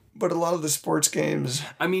 Yeah. But a lot of the sports games...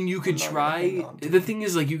 I mean, you could try... The thing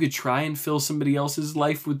is, like, you could try and fill somebody else's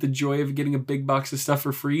life with the joy of getting a big box of stuff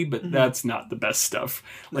for free, but that's not the best stuff.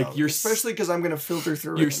 Like, no, you're... Especially because I'm going to filter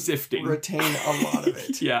through you're it sifting. Retain a lot of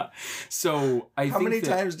it. Yeah. So, How many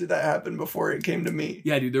times did that happen before it came to me?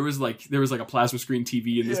 Yeah, dude, there was like a plasma screen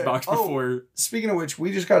TV in this box before... Speaking of which,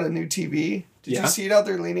 we just got a new TV. Did you see it out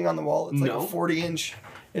there leaning on the wall? It's like a 40-inch...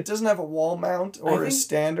 It doesn't have a wall mount or a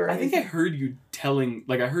stand or anything. I think I heard you telling...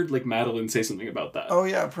 Like, I heard, like, Madeline say something about that. Oh,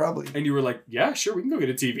 yeah, probably. And you were like, yeah, sure, we can go get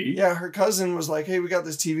a TV. Yeah, her cousin was like, hey, we got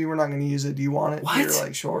this TV. We're not going to use it. Do you want it? What? You're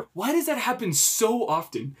like, sure. Why does that happen so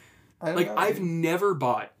often? I don't know, I've never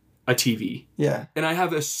bought a TV. Yeah. And I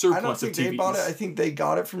have a surplus of TVs. I don't think they bought it. I think they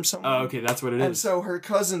got it from someone. Oh, okay, that's what it is. And so her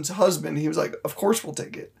cousin's husband, he was like, of course we'll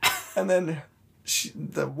take it. And then...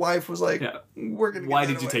 the wife was like, we're going to Why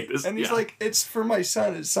did you take this? And he's like, it's for my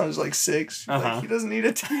son. His son is like 6. She's like, he doesn't need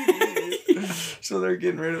a TV. So they're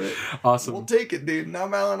getting rid of it. Awesome. We'll take it, dude. Now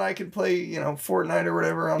Mal and I can play, Fortnite or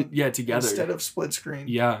whatever on together. Instead of split screen.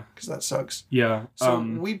 Yeah. Because that sucks. Yeah. So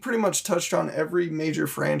we pretty much touched on every major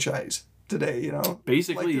franchise today,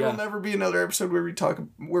 Basically, like, there'll never be another episode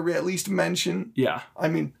where we at least mention. Yeah. I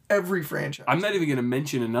mean, every franchise. I'm not even going to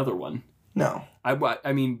mention another one. No.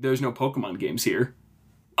 I mean, there's no Pokemon games here.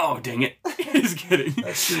 Oh, dang it. Just kidding.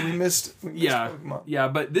 That's true. We missed Pokemon. Yeah,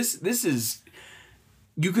 but this is...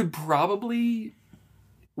 You could probably,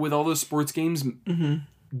 with all those sports games,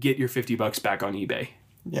 get your $50 back on eBay.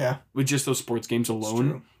 Yeah. With just those sports games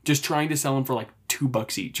alone. Just trying to sell them for like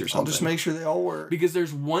 $2 each or something. I'll just make sure they all work. Because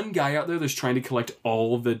there's one guy out there that's trying to collect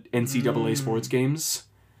all of the NCAA sports games.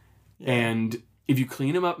 Yeah. And... if you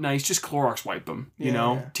clean them up nice, just Clorox wipe them, you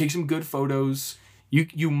know? Yeah. Take some good photos.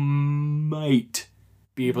 You might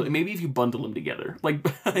be able to... Maybe if you bundle them together. Like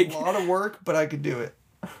a lot of work, but I could do it.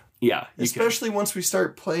 Yeah. Especially once we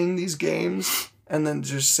start playing these games and then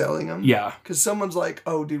just selling them. Yeah. Because someone's like,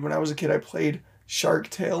 oh, dude, when I was a kid, I played Shark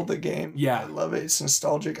Tale, the game. Yeah. I love it. It's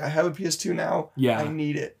nostalgic. I have a PS2 now. Yeah. I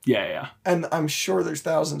need it. Yeah. And I'm sure there's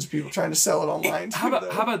thousands of people trying to sell it online. How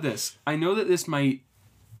about this? I know that this might,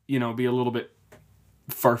 be a little bit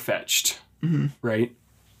far-fetched, right?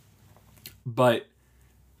 But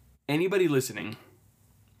anybody listening,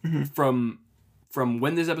 from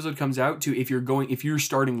when this episode comes out to if you're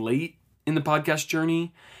starting late in the podcast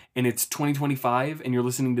journey and it's 2025 and you're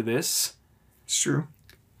listening to this, it's true.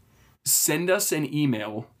 Send us an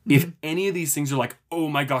email if any of these things are like, oh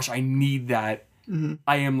my gosh, I need that.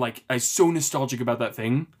 I'm so nostalgic about that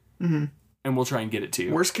thing, and we'll try and get it to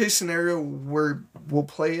you. Worst case scenario, we'll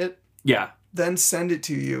play it. Yeah. Then send it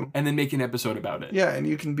to you. And then make an episode about it. Yeah, and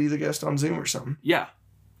you can be the guest on Zoom or something. Yeah.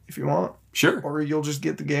 If you want. Sure. Or you'll just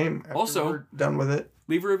get the game after also, we're done with it.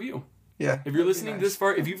 Leave a review. Yeah. If you're listening this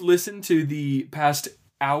far, if you've listened to the past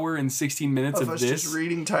hour and 16 minutes of us this, just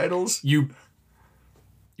reading titles, you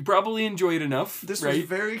probably enjoy it enough. This right? was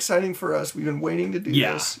very exciting for us. We've been waiting to do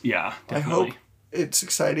this. Yeah, definitely. I hope it's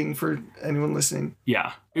exciting for anyone listening.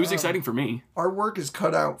 Yeah, it was exciting for me. Our work is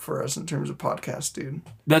cut out for us in terms of podcasts, dude.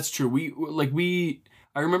 That's true.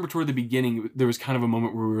 I remember toward the beginning, there was kind of a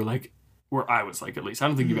moment where we were like, where I was like, at least, I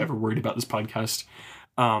don't think you've ever worried about this podcast.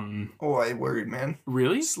 I worried, man.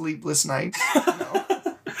 Really? Sleepless nights. No.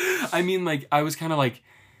 I mean, I was kind of like,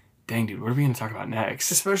 dang, dude, what are we going to talk about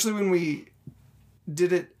next? Especially when we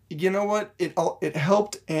did it. You know what? It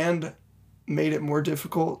helped and made it more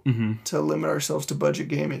difficult to limit ourselves to budget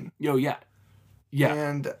gaming. Yeah.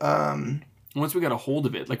 And once we got a hold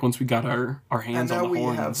of it, once we got our hands on the horns. And now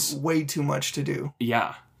we have way too much to do.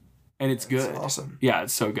 Yeah. And it's good. It's awesome. Yeah,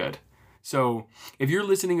 it's so good. So if you're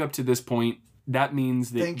listening up to this point, that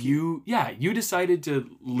means that you decided to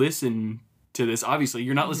listen to this. Obviously,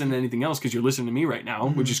 you're not listening to anything else because you're listening to me right now,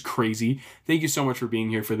 which is crazy. Thank you so much for being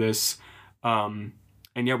here for this.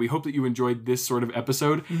 And yeah, we hope that you enjoyed this sort of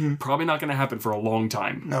episode. Probably not going to happen for a long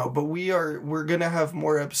time. No, but we're going to have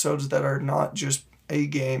more episodes that are not just a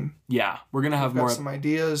game. Yeah, we're going to have We've got more. some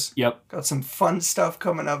ideas. Yep. Got some fun stuff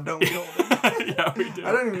coming up, don't we? Yeah, we do.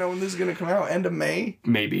 I don't even know when this is going to come out. End of May?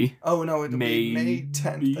 Maybe. Oh, no, it'll be May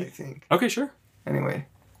 10th, I think. Okay, sure. Anyway.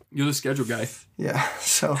 You're the schedule guy. Yeah,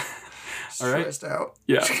 so... All right. Stressed out.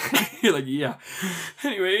 Yeah. You're like, yeah.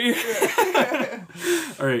 Anyway.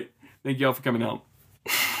 All right. Thank you all for coming out.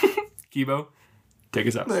 Kibo, take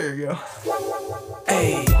us out. There you go.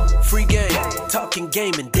 Hey, free game, talking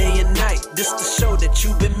gaming day and night. This the show that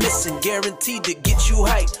you've been missing, guaranteed to get you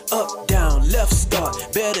hyped. Up, down, left, start,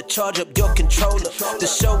 better charge up your controller. The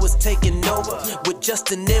show is taking over with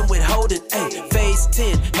Justin and with Holden. Hey, phase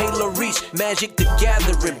 10, Halo Reach, Magic the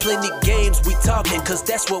Gathering. Plenty games we talking, cause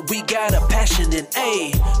that's what we got a passion in.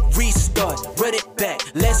 Hey, restart, run it back,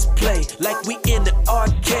 let's play like we in the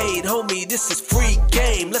arcade. Homie, this is free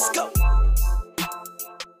game, let's go.